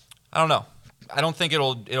 I don't know. I don't think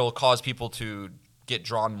it'll cause people to get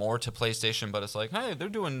drawn more to PlayStation, but it's like, hey, they're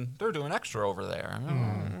doing extra over there.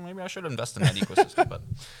 Maybe I should invest in that ecosystem. But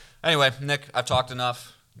anyway, Nick, I've talked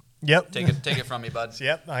enough. Yep. Take it from me, bud.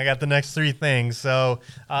 Yep. I got the next 3 things. So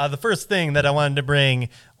the first thing that I wanted to bring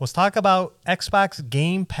was talk about Xbox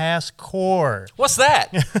Game Pass Core. What's that?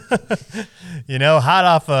 Hot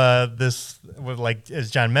off this, like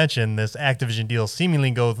as John mentioned, this Activision deal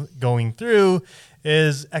seemingly going through,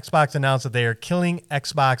 is Xbox announced that they are killing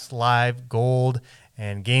Xbox Live Gold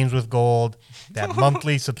and Games with Gold, that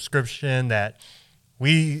monthly subscription that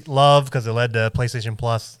we love because it led to PlayStation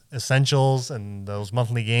Plus Essentials and those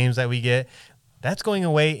monthly games that we get. That's going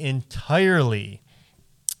away entirely.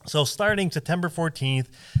 So starting September 14th,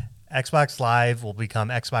 Xbox Live will become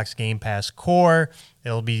Xbox Game Pass Core.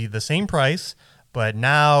 It'll be the same price, but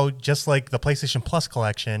now, just like the PlayStation Plus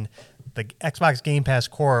collection, the Xbox Game Pass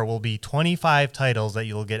Core will be 25 titles that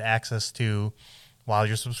you'll get access to while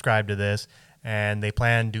you're subscribed to this, and they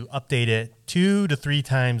plan to update it 2 to 3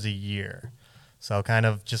 times a year. So kind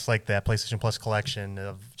of just like that PlayStation Plus collection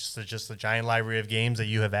of just a giant library of games that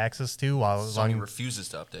you have access to while Sony refuses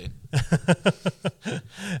to update.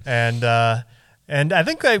 And I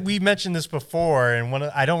think we mentioned this before, and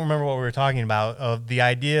I don't remember what we were talking about, of the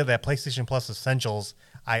idea that PlayStation Plus Essentials,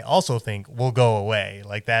 I also think, will go away.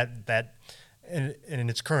 Like that in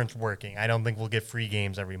its current working. I don't think we'll get free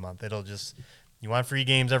games every month. It'll just, you want free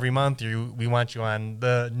games every month, we want you on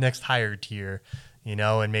the next higher tier,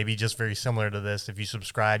 and maybe just very similar to this. If you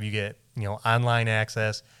subscribe, you get, online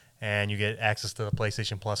access, and you get access to the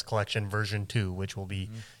PlayStation Plus Collection version 2, which will be,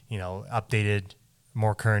 updated,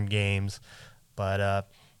 more current games. But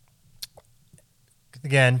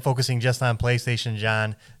again, focusing just on PlayStation,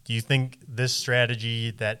 John, do you think this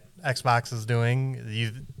strategy that Xbox is doing,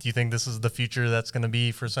 do you think this is the future that's going to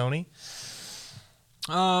be for Sony?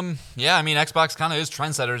 Yeah, I mean, Xbox kind of is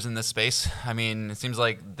trendsetters in this space. I mean, it seems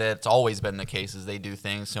like that's always been the case, is they do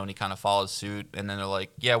things, Sony kind of follows suit, and then they're like,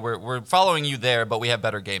 yeah, we're following you there, but we have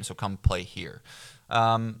better games, so come play here.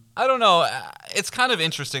 I don't know. It's kind of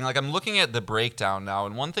interesting. Like, I'm looking at the breakdown now,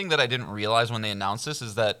 and one thing that I didn't realize when they announced this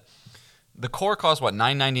is that the core costs,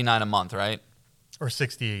 $9.99 a month, right? Or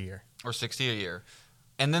 $60 a year. Or $60 a year.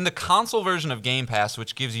 And then the console version of Game Pass,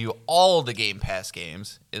 which gives you all the Game Pass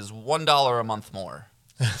games, is $1 a month more.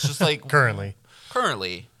 It's just like... Currently.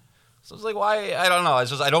 So it's like, why? I don't know.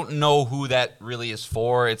 It's just, I don't know who that really is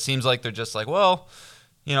for. It seems like they're just like, well...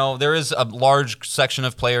 there is a large section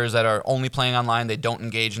of players that are only playing online. They don't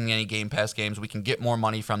engage in any Game Pass games. We can get more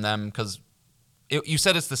money from them because you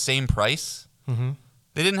said it's the same price. Mm-hmm.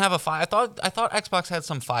 They didn't have a $5. I thought Xbox had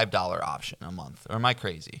some $5 option a month. Or am I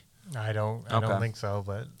crazy? I don't think so,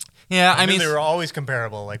 but yeah, I knew mean, they were always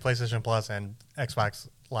comparable, like PlayStation Plus and Xbox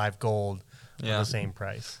Live Gold were the same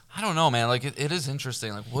price. I don't know, man. Like it is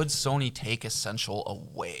interesting. Like, would Sony take Essential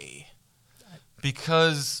away?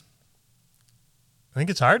 Because I think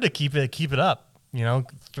it's hard to keep it up.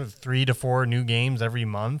 3 to 4 new games every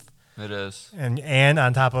month. it is. And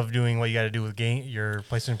on top of doing what you got to do with your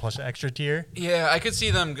PlayStation Plus extra tier. Yeah, I could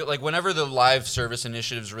see them, like, whenever the live service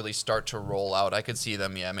initiatives really start to roll out, I could see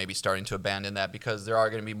them, maybe starting to abandon that, because there are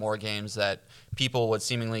going to be more games that people would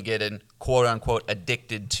seemingly get in quote-unquote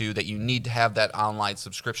addicted to, that you need to have that online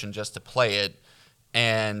subscription just to play it.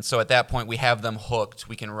 And so at that point, we have them hooked.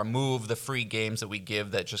 We can remove the free games that we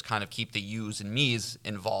give that just kind of keep the yous and me's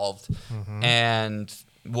involved, and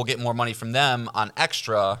we'll get more money from them on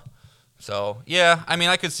extra. So, yeah, I mean,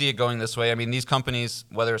 I could see it going this way. I mean, these companies,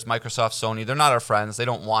 whether it's Microsoft, Sony, they're not our friends. They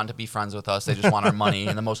don't want to be friends with us. They just want our money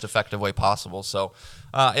in the most effective way possible. So,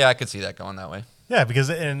 I could see that going that way. Yeah, because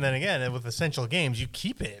and then again, with Essential Games, you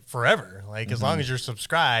keep it forever. Like, as long as you're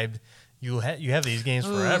subscribed, you have these games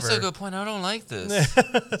forever. That's a good point. I don't like this.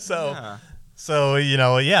 So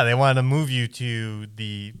they want to move you to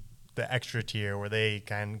the extra tier where they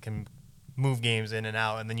can move games in and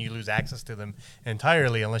out, and then you lose access to them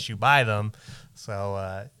entirely unless you buy them.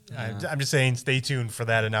 So I'm just saying, stay tuned for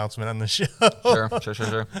that announcement on the show.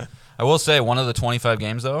 Sure. I will say, one of the 25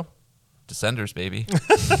 games, though, Descenders, baby.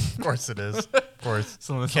 Of course it is. Of course.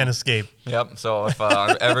 Can't escape. Yep. So if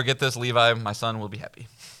I ever get this, Levi, my son will be happy.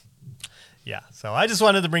 Yeah. So I just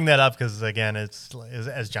wanted to bring that up because, again, it's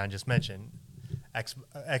as John just mentioned,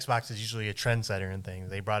 Xbox is usually a trendsetter in things.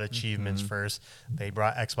 They brought achievements first. They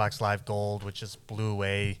brought Xbox Live Gold, which just blew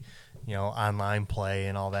away, online play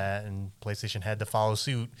and all that. And PlayStation had to follow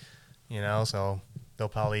suit, So they'll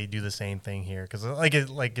probably do the same thing here. Because,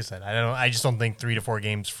 like I said, I just don't think 3 to 4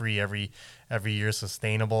 games free every year is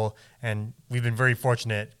sustainable. And we've been very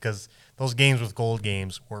fortunate because those games with gold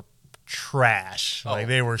games were trash. Like,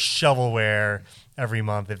 they were shovelware every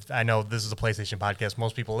month. I know this is a PlayStation podcast.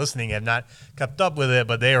 Most people listening have not kept up with it,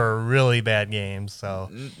 but they were really bad games.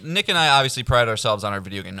 So Nick and I obviously pride ourselves on our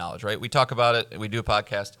video game knowledge, right? We talk about it. We do a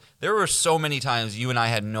podcast. There were so many times you and I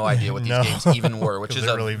had no idea what these games even were, which is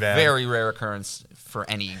a really very rare occurrence for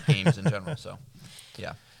any games in general. So,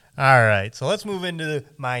 yeah. All right, so let's move into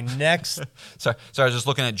my next. Sorry, I was just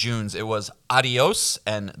looking at June's. It was Adios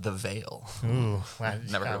and The Veil. Ooh,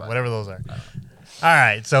 Never heard of it. Whatever those are. All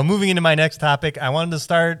right, so moving into my next topic, I wanted to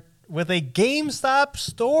start with a GameStop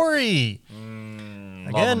story.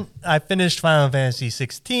 Again, I finished Final Fantasy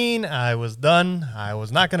 16. I was done. I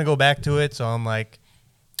was not going to go back to it, so I'm like,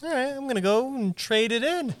 all right, I'm going to go and trade it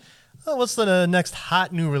in. Oh, what's the next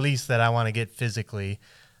hot new release that I want to get physically?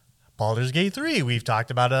 Baldur's Gate 3. We've talked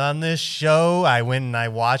about it on this show. I went and I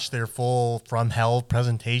watched their full From Hell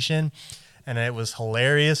presentation, and it was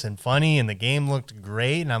hilarious and funny, and the game looked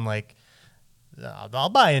great. And I'm like, I'll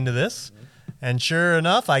buy into this. And sure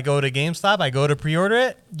enough, I go to GameStop. I go to pre-order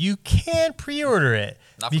it. You can't pre-order it.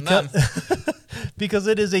 Not from them. Because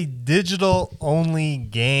it is a digital-only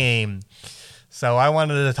game. So I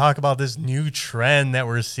wanted to talk about this new trend that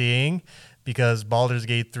we're seeing, because Baldur's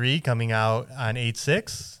Gate 3 coming out on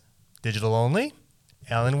 8/6. Digital only.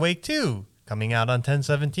 Alan Wake 2 coming out on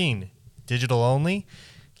 10/17. Digital only.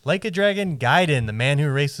 Like a Dragon Gaiden, The Man Who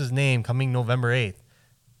Erased His Name, coming November 8th.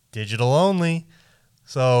 Digital only.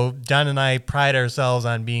 So John and I pride ourselves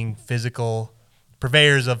on being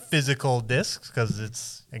purveyors of physical discs, because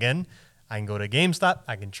it's, again, I can go to GameStop,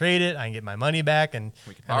 I can trade it, I can get my money back, and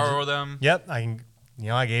we can borrow them. Yep, I can.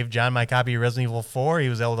 I gave John my copy of Resident Evil 4. He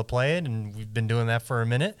was able to play it, and we've been doing that for a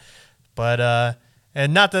minute. But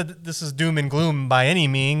and not that this is doom and gloom by any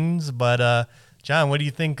means, but John, what do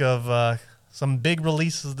you think of some big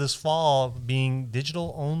releases this fall being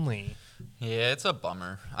digital only? Yeah, it's a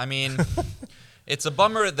bummer. I mean, it's a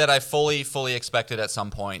bummer that I fully expected at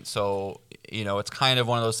some point. So, it's kind of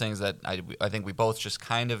one of those things that I think we both just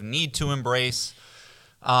kind of need to embrace.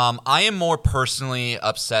 I am more personally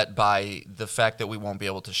upset by the fact that we won't be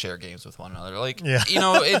able to share games with one another. Like,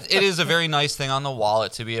 it is a very nice thing on the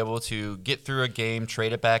wallet to be able to get through a game,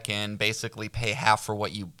 trade it back in, basically pay half for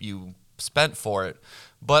what you spent for it.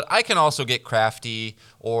 But I can also get crafty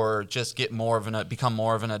or just get become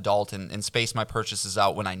more of an adult and space my purchases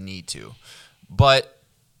out when I need to. But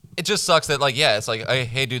it just sucks that, it's like,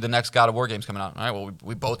 hey, dude, the next God of War game's coming out. All right, well,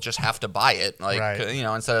 we both just have to buy it. Right.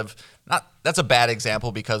 Instead of that's a bad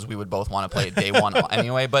example because we would both want to play it day one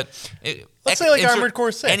anyway. But let's say Armored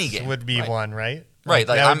Core 6 any game would be one, right? Right.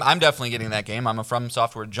 I'm definitely getting that game. I'm a From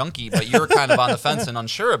Software junkie, but you're kind of on the fence and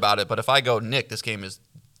unsure about it. But if I go, Nick, this game is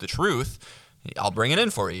the truth, I'll bring it in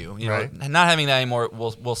for you. You Right. know, not having that anymore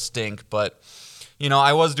will stink, but. You know,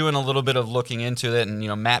 I was doing a little bit of looking into it, and, you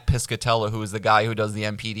know, Matt Piscatella, who is the guy who does the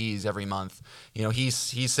MPDs every month, you know, he's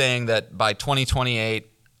saying that by 2028,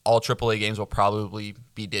 all AAA games will probably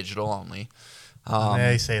be digital only.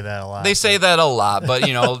 They say that a lot. They say that a lot, but,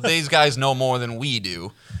 you know, these guys know more than we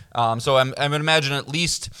do. So I'm going to imagine at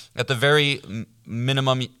least at the very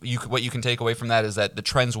minimum, what you can take away from that is that the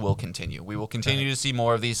trends will continue. We will continue to see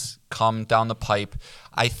more of these come down the pipe.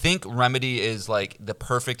 I think Remedy is like the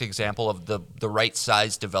perfect example of the right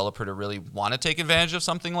size developer to really want to take advantage of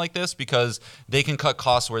something like this, because they can cut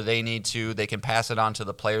costs where they need to. They can pass it on to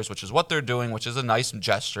the players, which is what they're doing, which is a nice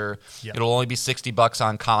gesture. Yep. It'll only be $60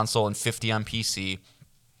 on console and $50 on PC.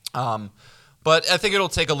 But I think it'll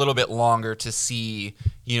take a little bit longer to see,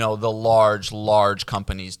 you know, the large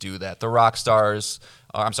companies do that. The Rockstars,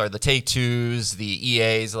 the Take-Twos, the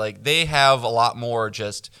EAs, like they have a lot more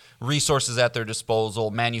just resources at their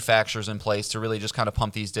disposal, manufacturers in place to really just kind of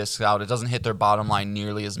pump these discs out. It doesn't hit their bottom line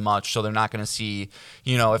nearly as much, so they're not going to see,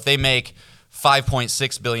 you know, if they make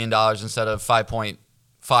 $5.6 billion instead of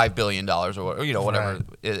 $5.5 billion or, you know, whatever, right.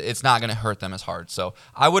 It's not going to hurt them as hard. So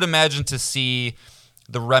I would imagine to see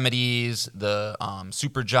the Remedies, the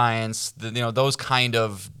Super Giants, you know, those kind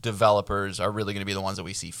of developers are really going to be the ones that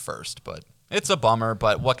we see first. But it's a bummer,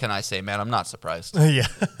 but what can I say, man? I'm not surprised. Yeah.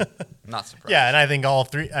 Not surprised. Yeah, and I think all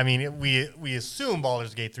three, I mean, we assume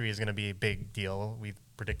Baldur's Gate 3 is going to be a big deal. We've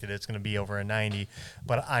predicted it's going to be over a 90.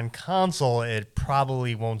 But on console, it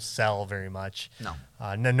probably won't sell very much. No.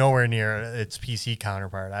 Nowhere near its PC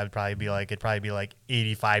counterpart. It'd probably be like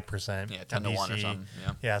 85%. Yeah, 10 to 1 or something.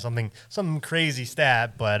 Yeah, something crazy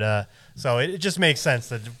stat. But so it just makes sense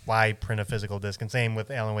that why print a physical disc. And same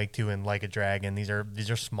with Alan Wake 2 and Like a Dragon. These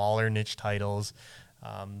are smaller niche titles.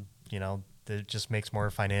 You know, it just makes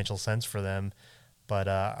more financial sense for them. But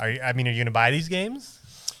are you going to buy these games?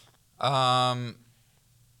 Alan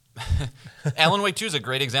Wake 2 is a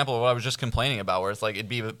great example of what I was just complaining about, where it's like it'd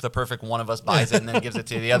be the perfect one of us buys it and then gives it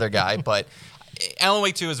to the other guy. But Alan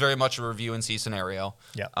Wake 2 is very much a review and see scenario.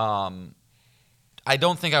 Yeah. I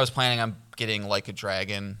don't think I was planning on getting Like a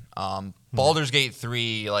Dragon. Baldur's Gate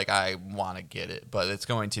 3, like I want to get it, but it's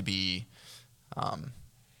going to be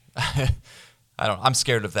I'm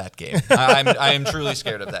scared of that game. I am truly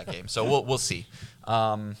scared of that game. So we'll see.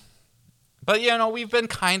 But you know, we've been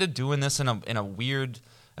kind of doing this in a weird,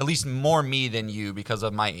 at least more me than you, because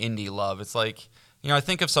of my indie love. It's like, you know, I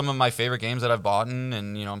think of some of my favorite games that I've bought,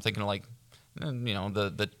 and you know, I'm thinking of like, you know,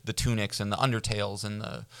 the Tunics and the Undertales and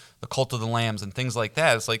the Cult of the Lambs and things like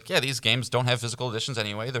that. It's like, yeah, these games don't have physical editions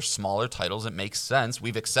anyway. They're smaller titles. It makes sense.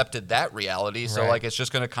 We've accepted that reality. So like, it's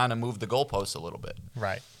just going to kind of move the goalposts a little bit.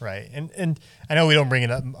 Right. And I know we don't bring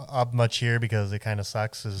it up much here because it kind of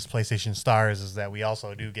sucks as PlayStation Stars is that we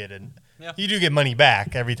also do get you do get money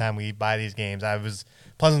back every time we buy these games. I was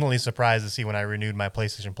pleasantly surprised to see when I renewed my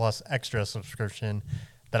PlayStation Plus Extra subscription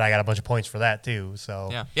that I got a bunch of points for that too.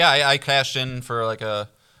 So I cashed in for like I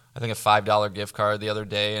think a $5 gift card the other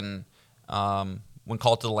day, and when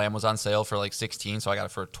Call to the Lamb was on sale for like 16, so I got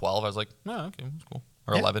it for 12. I was like, oh, okay, that's cool.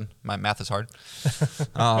 Or 11. My math is hard.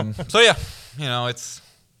 So yeah, you know, it's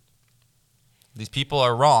these people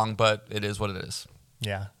are wrong, but it is what it is.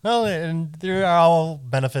 Yeah. Well, and there are all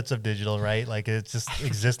benefits of digital, right? Like it just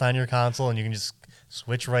exists on your console, and you can just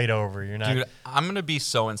switch right over. You're not. Dude, I'm gonna be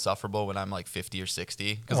so insufferable when I'm like 50 or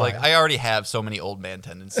 60 because like I already have so many old man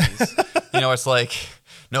tendencies. You know, it's like,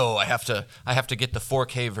 no, I have to get the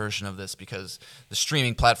 4K version of this because the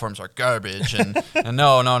streaming platforms are garbage, and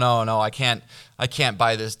no, I can't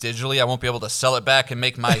buy this digitally. I won't be able to sell it back and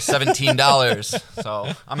make my $17.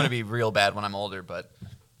 So I'm gonna be real bad when I'm older, but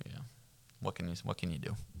you know, what can you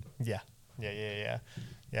do? Yeah.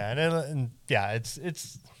 And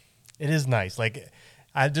it is nice. Like,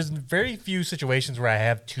 there's very few situations where I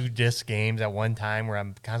have 2 disc games at one time where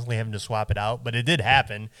I'm constantly having to swap it out. But it did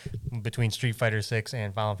happen between Street Fighter 6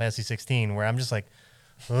 and Final Fantasy 16, where I'm just like,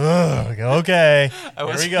 ugh, okay, there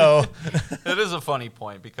we go. It is a funny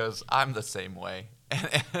point because I'm the same way,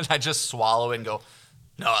 and I just swallow it and go,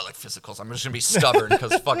 no, I like physicals. I'm just gonna be stubborn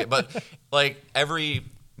because fuck it. But like every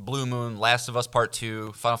Blue Moon, Last of Us Part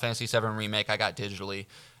 2, Final Fantasy 7 Remake, I got digitally.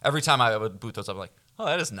 Every time I would boot those up, I'm like, oh,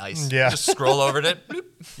 that is nice. Yeah. Just scroll over it. Bloop,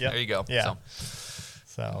 there you go. Yeah.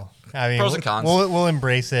 So I mean, pros and cons. We'll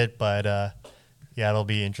embrace it, but yeah, it'll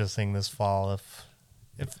be interesting this fall if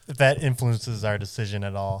that influences our decision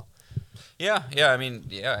at all. Yeah, I mean,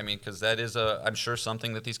 because that is I'm sure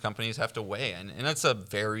something that these companies have to weigh, and it's a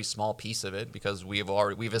very small piece of it because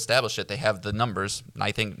we've established it. They have the numbers.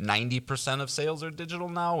 I think 90% of sales are digital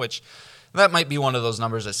now, which that might be one of those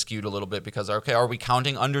numbers that's skewed a little bit because are we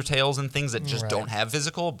counting Undertales and things that just don't have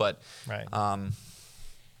physical? But right.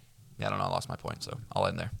 Yeah, I don't know. I lost my point, so I'll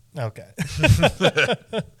end there. Okay.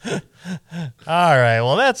 All right.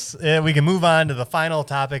 Well, that's it. We can move on to the final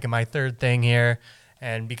topic and my third thing here.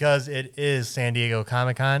 And because it is San Diego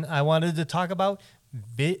Comic-Con, I wanted to talk about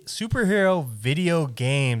superhero video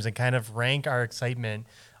games and kind of rank our excitement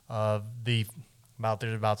of there's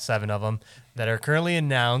about 7 of them that are currently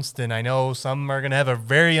announced. And I know some are going to have a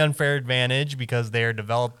very unfair advantage because they are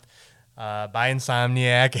developed by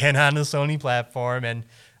Insomniac and on the Sony platform. And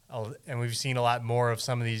we've seen a lot more of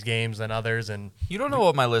some of these games than others. And you don't know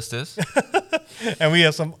what my list is. And we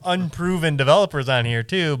have some unproven developers on here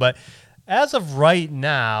too. But as of right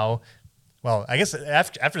now, well, I guess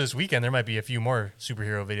after this weekend, there might be a few more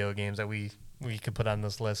superhero video games that we could put on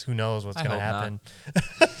this list. Who knows what's going to happen?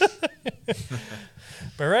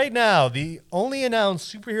 But right now, the only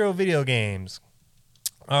announced superhero video games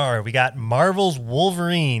are, we got Marvel's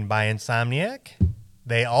Wolverine by Insomniac.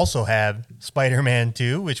 They also have Spider-Man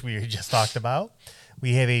 2, which we just talked about.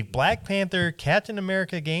 We have a Black Panther Captain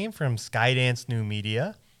America game from Skydance New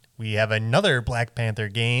Media. We have another Black Panther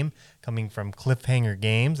game coming from Cliffhanger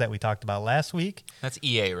Games that we talked about last week. That's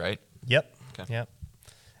EA, right? Yep. Okay.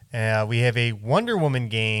 Yep. We have a Wonder Woman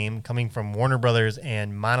game coming from Warner Brothers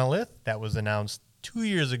and Monolith that was announced 2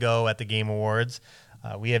 years ago at the Game Awards.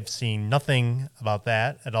 We have seen nothing about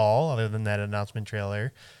that at all other than that announcement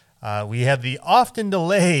trailer. We have the often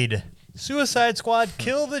delayed Suicide Squad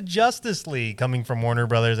Kill the Justice League coming from Warner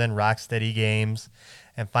Brothers and Rocksteady Games.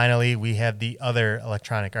 And finally, we have the other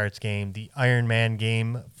Electronic Arts game, the Iron Man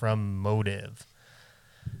game from Motive.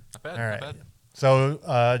 Not bad. All right. Not bad.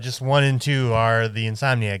 So just 1 and 2 are the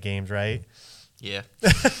Insomniac games, right? Yeah.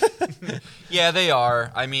 Yeah, they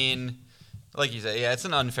are. I mean, like you said, yeah, it's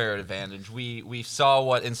an unfair advantage. We saw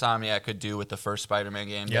what Insomniac could do with the first Spider-Man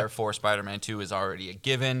game. Yep. Therefore, Spider-Man 2 is already a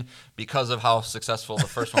given because of how successful the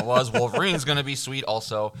first one was. Wolverine's going to be sweet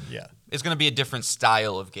also. Yeah. It's going to be a different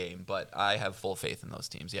style of game, but I have full faith in those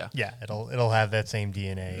teams, yeah. Yeah, it'll have that same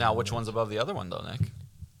DNA. Now, which one's above the other one, though, Nick?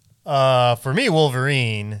 For me,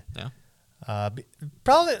 Wolverine. Yeah.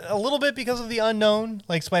 Probably a little bit because of the unknown.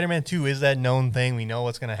 Like Spider-Man 2 is that known thing. We know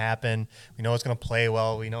what's going to happen. We know it's going to play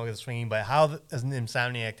well. We know it's swinging. But how as an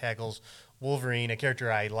Insomniac tackles Wolverine, a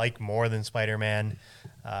character I like more than Spider-Man,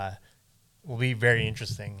 will be very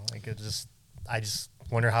interesting. Like I just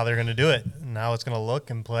wonder how they're going to do it and how it's going to look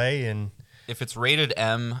and play. And if it's rated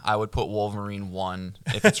M, I would put Wolverine 1.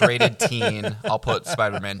 If it's rated teen, I'll put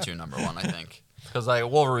Spider-Man 2 number 1, I think. Because like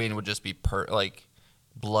Wolverine would just be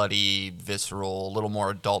bloody, visceral, a little more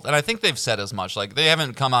adult. And I think they've said as much. Like they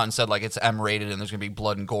haven't come out and said like it's M rated and there's going to be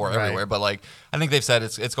blood and gore everywhere. But like I think they've said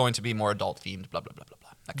it's going to be more adult themed, blah, blah, blah, blah, blah.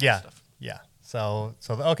 That kind of stuff. Yeah. So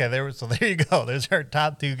okay, there you go. There's our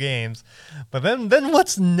top 2 games. But then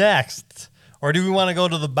what's next? Or do we want to go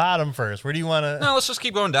to the bottom first? Where do you want to? No, let's just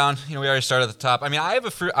keep going down. We already started at the top. I mean, I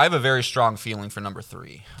have a very strong feeling for number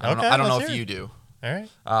 3. I don't know if you do. All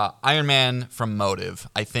right. Iron Man from Motive,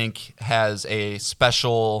 I think, has a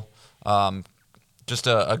special, just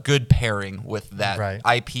a good pairing with that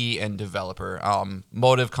IP and developer.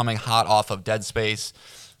 Motive coming hot off of Dead Space,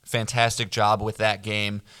 fantastic job with that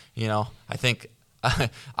game. I think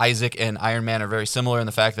Isaac and Iron Man are very similar in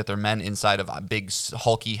the fact that they're men inside of big,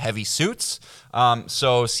 hulky, heavy suits.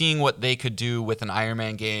 So seeing what they could do with an Iron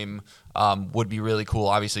Man game would be really cool.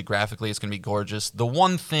 Obviously, graphically, it's going to be gorgeous. The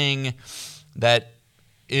one thing that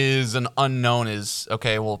is an unknown is,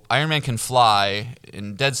 okay, well, Iron Man can fly,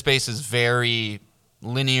 and Dead Space is very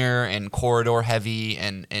linear and corridor heavy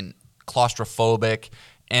and claustrophobic,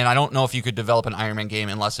 and I don't know if you could develop an Iron Man game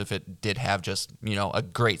unless if it did have just, a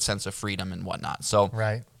great sense of freedom and whatnot. So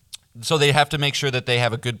they have to make sure that they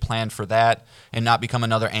have a good plan for that and not become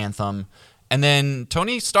another Anthem. And then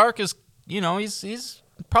Tony Stark is, he's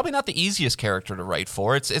probably not the easiest character to write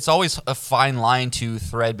for. It's always a fine line to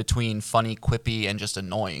thread between funny, quippy, and just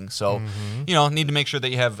annoying. So, need to make sure that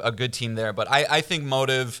you have a good team there. But I think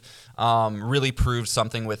Motive really proved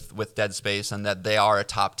something with Dead Space and that they are a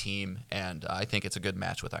top team, and I think it's a good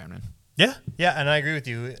match with Iron Man. Yeah, and I agree with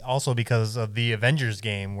you. Also because of the Avengers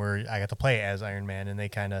game where I got to play as Iron Man, and they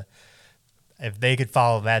kind of, if they could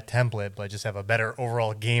follow that template but just have a better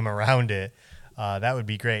overall game around it, that would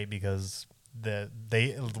be great because the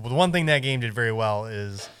one thing that game did very well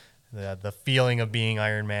is the feeling of being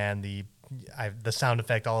Iron Man, the sound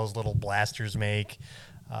effect all those little blasters make.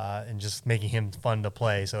 and just making him fun to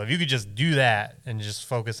play. So if you could just do that and just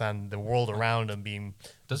focus on the world around him being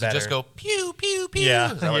Does better. it just go pew, pew, pew?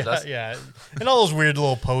 Yeah, Is that what it does? yeah. And all those weird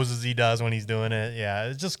little poses he does when he's doing it. Yeah,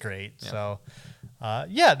 it's just great. Yeah. So,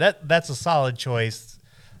 that's a solid choice.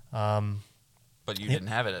 But you didn't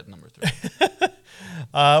have it at number 3.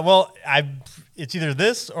 Well, it's either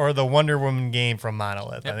this or the Wonder Woman game from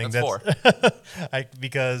Monolith. Yep, I think that's 4.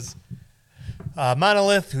 Because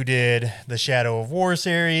Monolith, who did the Shadow of War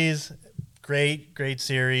series, great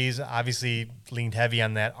series. Obviously leaned heavy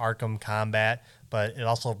on that Arkham combat, but it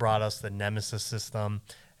also brought us the Nemesis system,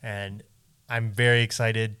 and I'm very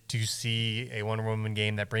excited to see a Wonder Woman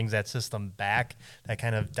game that brings that system back, that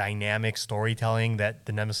kind of dynamic storytelling that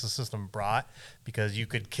the Nemesis system brought, because you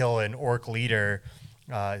could kill an orc leader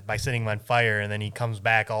by setting him on fire, and then he comes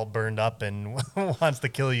back all burned up and wants to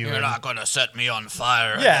kill you. You're not going to set me on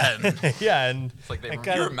fire Yeah, again. yeah, and It's like,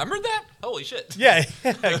 you remembered that? Holy shit. Yeah,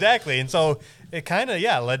 exactly. And so it kind of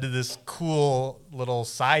led to this cool little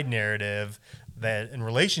side narrative that in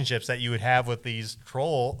relationships that you would have with these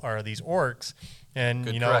these orcs. And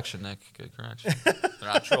Good correction, Nick. Good correction. They're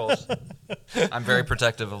not trolls. I'm very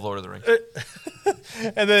protective of Lord of the Rings.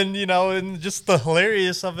 and then and just the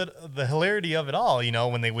hilarity of it all,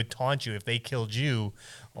 when they would taunt you if they killed you,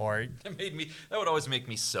 or That would always make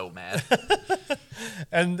me so mad.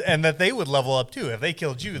 and that they would level up too. If they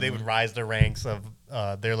killed you, they would rise the ranks of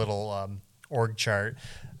their little org chart.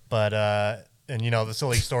 But and the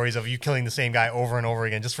silly stories of you killing the same guy over and over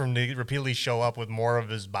again, just for him to repeatedly show up with more of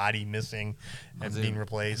his body missing and being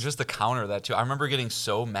replaced. Just to counter that too, I remember getting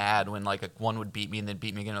so mad when one would beat me and then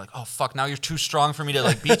beat me again. Like, oh fuck, now you're too strong for me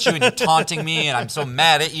to beat you, and you're taunting me, and I'm so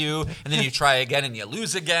mad at you. And then you try again and you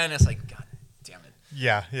lose again. It's like, God damn it.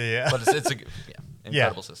 Yeah. But it's a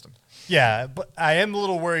incredible system. Yeah, but I am a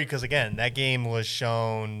little worried because again, that game was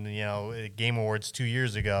shown, at Game Awards 2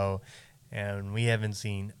 years ago, and we haven't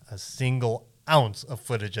seen a single ounce of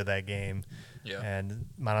footage of that game. Yeah. And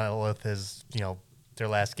Monolith is, their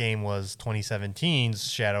last game was 2017's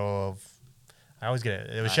Shadow of. I always get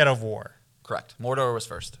it. It was Shadow of War. Correct. Mordor was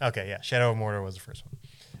first. Okay, yeah, Shadow of Mordor was the first one.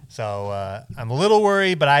 So I'm a little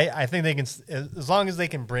worried, but I think they can, as long as they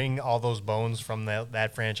can bring all those bones from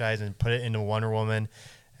that franchise and put it into Wonder Woman,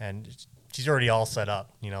 and she's already all set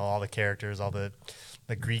up, all the characters, all the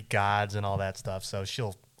Greek gods and all that stuff. So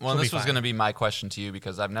she'll. Well, this was fine. going to be my question to you,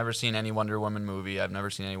 because I've never seen any Wonder Woman movie. I've never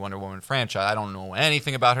seen any Wonder Woman franchise. I don't know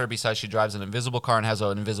anything about her besides she drives an invisible car and has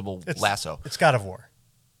an invisible lasso. It's God of War.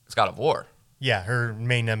 It's God of War. Yeah, her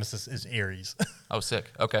main nemesis is Ares. Oh,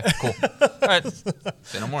 sick. Okay, cool. All right.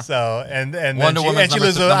 Say no more. So and Wonder Woman's she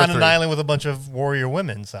lives number on an 3. island with a bunch of warrior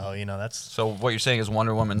women. So that's. So what you're saying is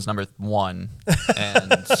Wonder Woman's number 1.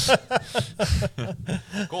 And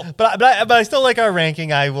cool. But I still like our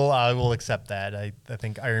ranking. I will accept that. I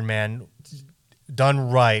think Iron Man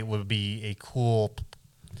done right would be a cool.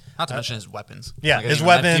 Not to mention his weapons. Yeah, Like, I his didn't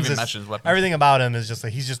weapons. even mention his weapons. Everything about him is just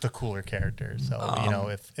he's just a cooler character. So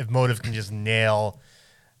if Motive can just nail,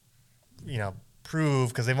 prove,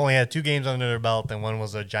 because they've only had 2 games under their belt and one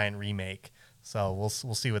was a giant remake. So we'll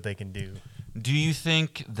see what they can do. Do you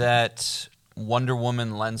think that Wonder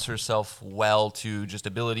Woman lends herself well to just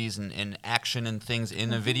abilities and action and things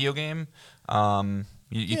in a video game?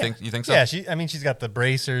 You think so? Yeah, she's got the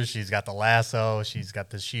bracers, she's got the lasso, she's got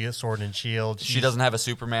the sword and shield. She doesn't have a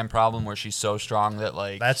Superman problem where she's so strong that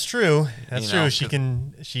That's true. That's true.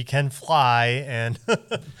 She can fly and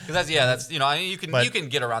that's you can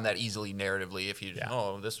get around that easily narratively if you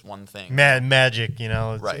this one thing. magic,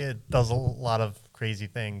 Right. It does a lot of crazy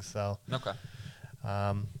things. So Okay.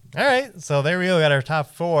 all right, so there we go. We got our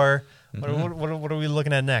top 4. What are we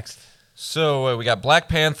looking at next? So we got Black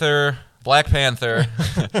Panther.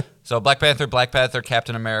 So Black Panther,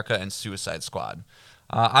 Captain America, and Suicide Squad.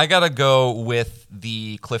 I gotta go with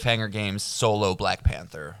the Cliffhanger Games solo Black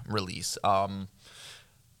Panther release.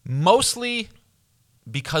 Mostly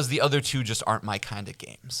because the other 2 just aren't my kind of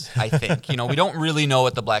games, I think. We don't really know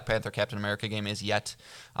what the Black Panther, Captain America game is yet,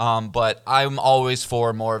 but I'm always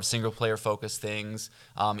for more of single-player focused things.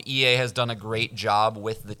 EA has done a great job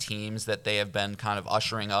with the teams that they have been kind of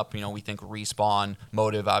ushering up. We think Respawn,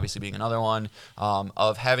 Motive obviously being another one,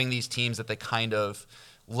 of having these teams that they kind of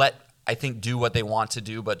let, I think, do what they want to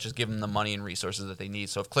do, but just give them the money and resources that they need.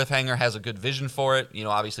 So if Cliffhanger has a good vision for it,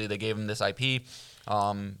 obviously they gave them this IP.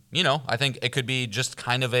 I think it could be just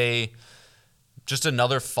kind of a just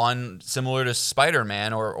another fun, similar to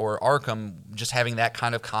Spider-Man or Arkham, just having that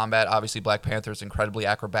kind of combat. Obviously, Black Panther is incredibly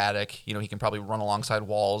acrobatic. You know, he can probably run alongside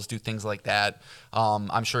walls, do things like that.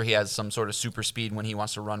 I'm sure he has some sort of super speed when he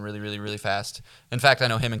wants to run really, really, really fast. In fact, I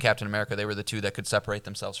know him and Captain America, they were the two that could seperate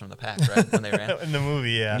themselves from the pack, right, when they ran. In the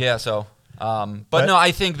movie, yeah. Yeah, so. But no,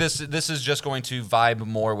 I think this is just going to vibe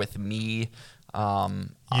more with me.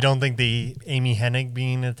 You don't think the Amy Hennig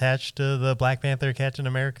being attached to the Black Panther Captain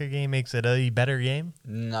America game makes it a better game?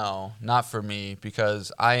 No, not for me,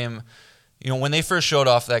 because I am, you know, when they first showed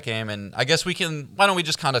off that game, and I guess why don't we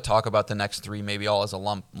just kind of talk about the next three maybe all as a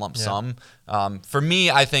lump sum. For me,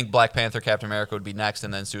 I think Black Panther, Captain America would be next,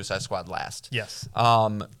 and then Suicide Squad last. Yes.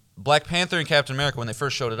 Black Panther and Captain America, when they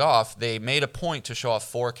first showed it off, they made a point to show off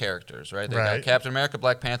 4 characters, right? They got Captain America,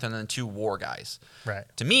 Black Panther, and then 2 war guys. Right.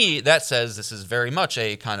 To me, that says this is very much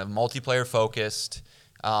a kind of multiplayer-focused,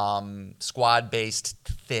 squad-based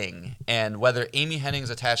thing. And whether Amy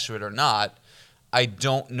Hennig's attached to it or not, I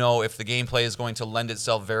don't know if the gameplay is going to lend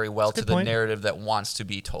itself very well to the narrative that wants to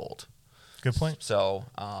be told. Good point. So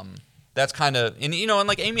that's kind of, and you know, and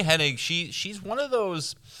like Amy Hennig, she's one of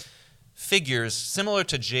those figures similar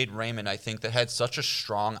to Jade Raymond, I think, that had such a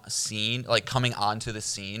strong scene, like coming onto the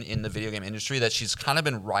scene in the video game industry, that she's kind of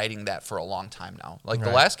been riding that for a long time now. Like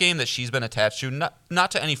the last game that she's been attached to,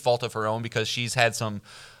 not to any fault of her own, because she's had some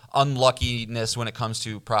unluckiness when it comes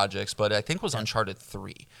to projects, but I think was Uncharted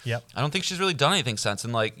 3. Yep. I don't think she's really done anything since,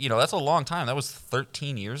 and like, you know, that's a long time. That was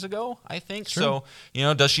 13 years ago, I think. True. So, you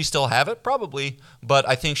know, does she still have it? Probably, but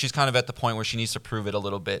I think she's kind of at the point where she needs to prove it a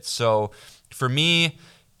little bit. So for me,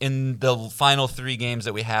 in the final 3 games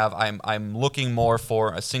that we have, I'm looking more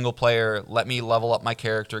for a single player, let me level up my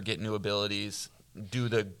character, get new abilities, do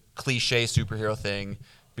the cliche superhero thing,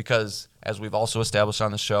 because as we've also established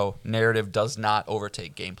on the show, narrative does not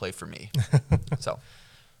overtake gameplay for me. So,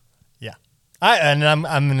 yeah,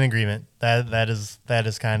 I'm in agreement. That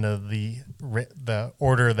is kind of the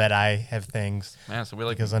order that I have things. Man, so we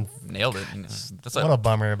nailed it. That's what a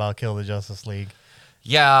bummer about Kill the Justice League.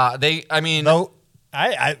 Yeah, though.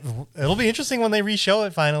 It'll be interesting when they re-show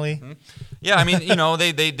it finally. Mm-hmm. Yeah, I mean, you know,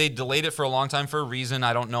 they delayed it for a long time for a reason.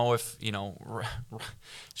 I don't know if, you know,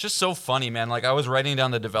 it's just so funny, man. Like, I was writing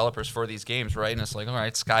down the developers for these games, right? And it's like, all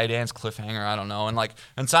right, Skydance, Cliffhanger, I don't know. And like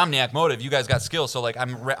Insomniac Motive, you guys got skills. So like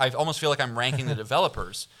I almost feel like I'm ranking the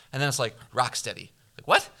developers. And then it's like Rocksteady. Like,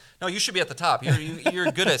 what? No, you should be at the top.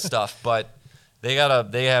 You're good at stuff, but they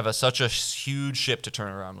have such a huge ship to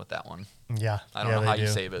turn around with that one. Yeah. I don't know how you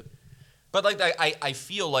save it. But like I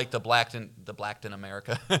feel like the Black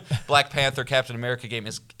Panther Captain America game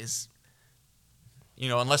is, you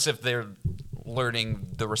know, unless if they're learning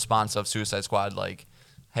the response of Suicide Squad, like,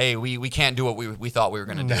 hey, we can't do what we thought we were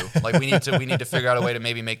gonna do. Like we need to figure out a way to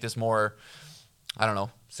maybe make this more, I don't know,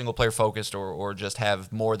 single player focused, or just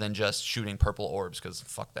have more than just shooting purple orbs, because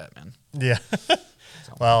fuck that, man. Yeah.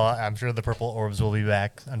 Well, I'm sure the purple orbs will be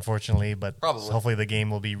back, unfortunately, but probably. Hopefully the game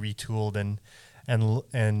will be retooled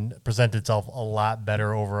and present itself a lot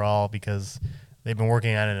better overall, because they've been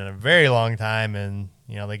working on it in a very long time, and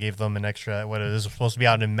you know they gave them an extra. What it is supposed to be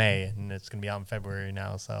out in May, and it's going to be out in February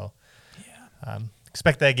now. So, yeah,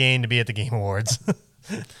 expect that game to be at the Game Awards.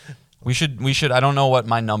 We should. I don't know what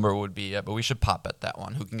my number would be yet, but we should pop at that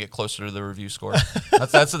one. Who can get closer to the review score?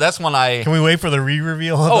 That's one I. Can we wait for the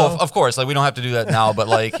re-reveal? Oh, of course. Like we don't have to do that now, but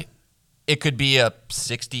like. It could be a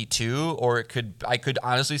 62, or I could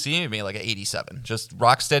honestly see it being like an 87. Just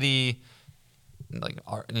Rocksteady, like,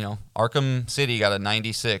 you know, Arkham City got a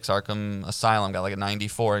 96, Arkham Asylum got like a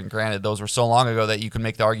 94. And granted, those were so long ago that you could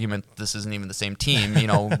make the argument this isn't even the same team. You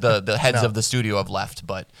know, the heads of the studio have left,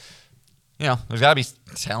 but you know, there's got to be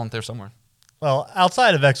talent there somewhere. Well,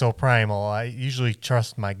 outside of Exo Primal, I usually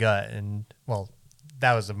trust my gut, and well,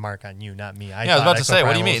 that was a mark on you, not me. I was about to say,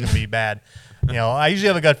 what do you mean? It was going to be bad. You know, I usually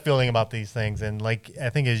have a gut feeling about these things, and like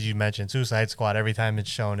I think as you mentioned, Suicide Squad, every time it's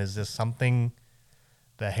shown is just something.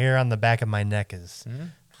 The hair on the back of my neck is.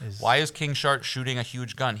 Why is King Shark shooting a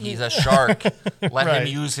huge gun? He's a shark. Let him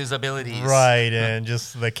use his abilities. Right, and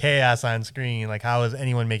just the chaos on screen. Like, how is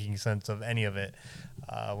anyone making sense of any of it?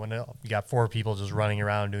 When you got 4 people just running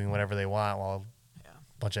around doing whatever they want while a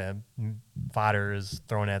bunch of fodder is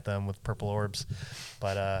thrown at them with purple orbs.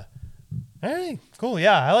 But all right, cool.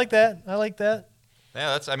 Yeah, I like that. Yeah,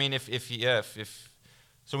 that's. I mean, if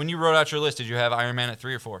so, when you wrote out your list, did you have Iron Man at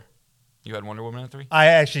 3 or 4? You had Wonder Woman at 3? I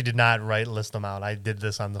actually did not list them out. I did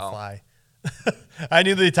this on the fly. I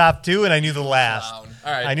knew the top 2, and I knew the last. All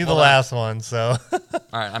right, I knew the last one. So. All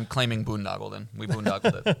right, I'm claiming boondoggle then. We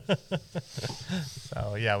boondoggled it.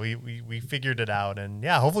 So yeah, we figured it out, and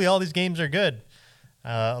yeah, hopefully all these games are good.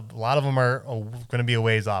 A lot of them are going to be a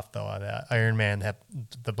ways off, though. Iron Man,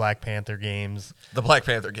 the Black Panther games. The Black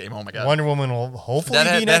Panther game, oh my God. Wonder Woman will hopefully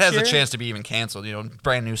be next that has year. a chance to be even canceled.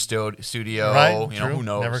 Brand new studio. Right, true. Who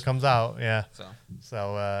knows? Never comes out, yeah.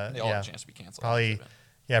 So they all have a chance to be canceled.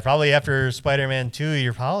 Probably after Spider-Man 2,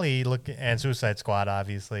 you're probably looking, and Suicide Squad,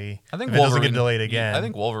 obviously. I think if it doesn't Wolverine get delayed again. I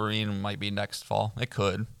think Wolverine might be next fall. It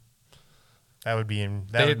could. That would be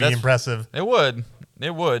impressive. It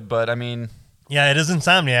would, but I mean... Yeah, it is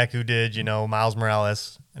Insomniac who did, Miles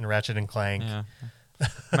Morales and Ratchet and Clank. Yeah.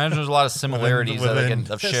 Imagine there's a lot of similarities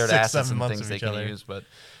of shared 6, assets 7 and months things of they each can other. use. But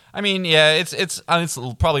I mean, yeah, it's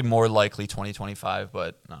probably more likely 2025.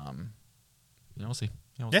 But we'll see.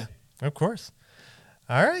 We'll see. Of course.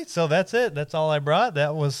 All right, so that's it. That's all I brought.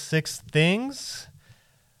 That was 6 things.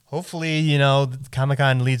 Hopefully,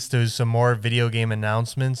 Comic-Con leads to some more video game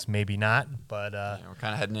announcements. Maybe not, but we're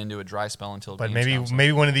kind of heading into a dry spell until. But maybe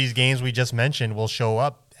one of these games we just mentioned will show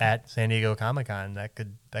up at San Diego Comic-Con. That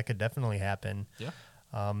could definitely happen.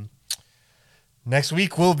 Yeah. Next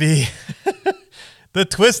week will be the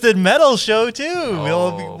Twisted Metal show too.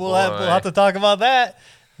 We'll have to talk about that.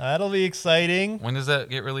 That'll be exciting. When does that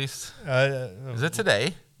get released? Is it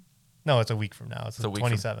today? No, it's a week from now. It's the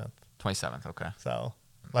 27th. 27th. Okay. So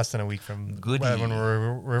less than a week from Goody. when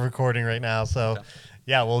we're recording right now. So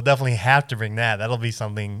yeah, we'll definitely have to bring that. That'll be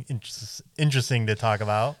something interesting to talk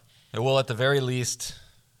about. It will, at the very least,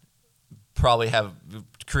 probably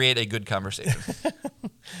create a good conversation.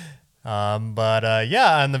 On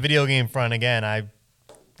the video game front, again,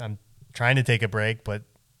 I'm trying to take a break, but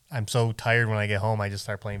I'm so tired when I get home. I just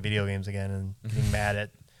start playing video games again and getting mad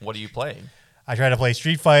at. What are you playing? I try to play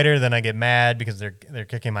Street Fighter, then I get mad because they're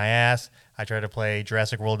kicking my ass. I try to play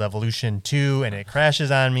Jurassic World Evolution 2, and it crashes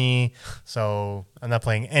on me. So I'm not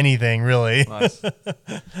playing anything really. Nice.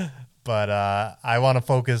 But I want to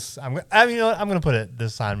focus. I'm going to put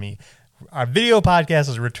this on me. Our video podcast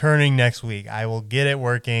is returning next week. I will get it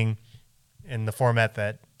working in the format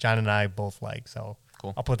that John and I both like. So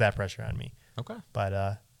cool. I'll put that pressure on me. Okay.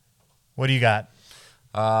 But what do you got?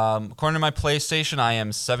 According to my PlayStation, I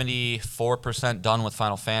am 74% done with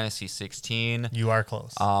Final Fantasy 16. You are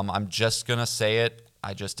close. I'm just gonna say it.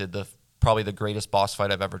 I just did probably the greatest boss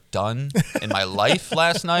fight I've ever done in my life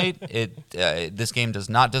last night. This game does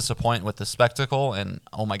not disappoint with the spectacle, and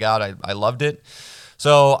oh my God, I loved it.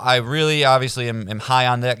 So I really, obviously, am high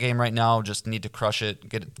on that game right now. Just need to crush it,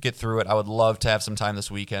 get through it. I would love to have some time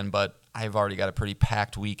this weekend, but I've already got a pretty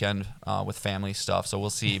packed weekend with family stuff, so we'll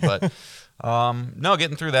see. But no,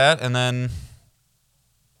 getting through that, and then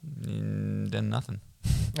nothing.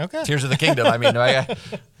 Okay. Tears of the Kingdom. I mean,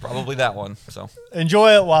 probably that one. So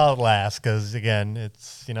enjoy it while it lasts, because again,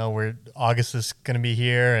 it's August is going to be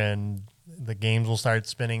here, and the games will start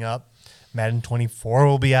spinning up. Madden 24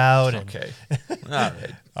 will be out. Okay. All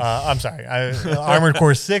right. I'm sorry. Armored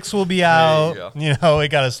Core 6 will be out. There you go. We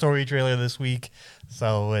got a story trailer this week.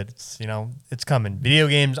 So it's, it's coming. Video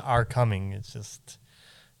games are coming. It's just,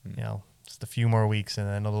 just a few more weeks, and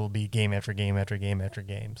then it'll be game after game after game after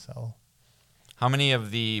game. So, how many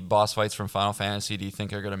of the boss fights from Final Fantasy do you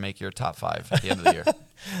think are going to make your top 5 at the end of the year?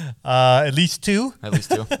 At least 2. At least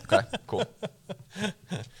 2? Okay, cool.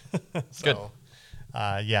 Good.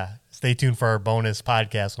 Stay tuned for our bonus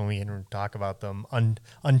podcast when we can talk about them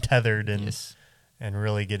untethered and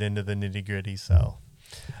really get into the nitty gritty. So,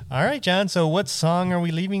 all right, John. So, what song are we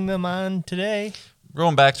leaving them on today?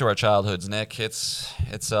 Going back to our childhoods, Nick. It's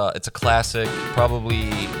a classic, probably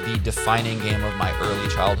the defining game of my early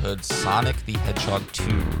childhood, Sonic the Hedgehog 2.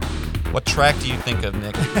 What track do you think of,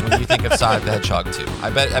 Nick, when you think of Sonic the Hedgehog 2? I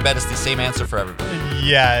bet it's the same answer for everybody.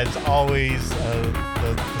 Yeah, it's always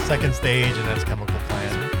the second stage, and that's Chemical Plant.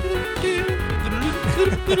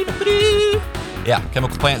 Yeah,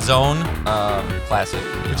 Chemical Plant Zone, classic.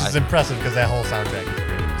 Which is impressive because that whole soundtrack is great.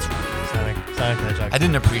 Sonic the Hedgehog. I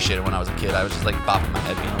didn't appreciate it when I was a kid. I was just like bopping my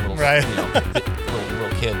head, being a little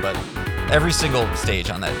little kid. But every single stage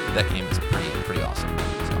on that game is pretty awesome.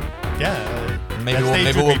 So yeah, maybe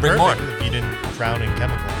we'll bring more. If you didn't drown in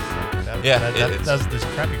chemicals. That's this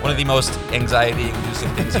crappy part. One of the most anxiety-inducing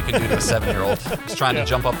things you can do to a 7-year-old is trying to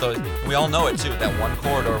jump up those. We all know it too. That one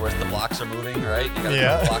corridor where the blocks are moving, right? You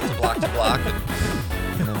got to go block to block to block,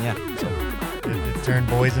 and then so it turned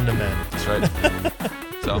boys into men. That's right.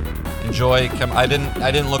 So enjoy. I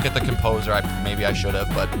didn't look at the composer. Maybe I should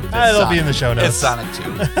have, but it'll be in the show notes. It's Sonic 2.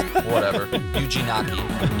 Whatever. Yuji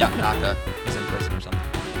Naka. He's in prison or something.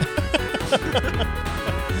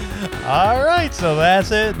 All right, so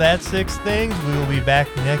that's it. That's 6 things. We will be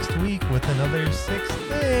back next week with another 6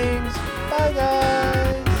 things. Bye,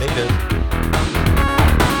 guys. Later.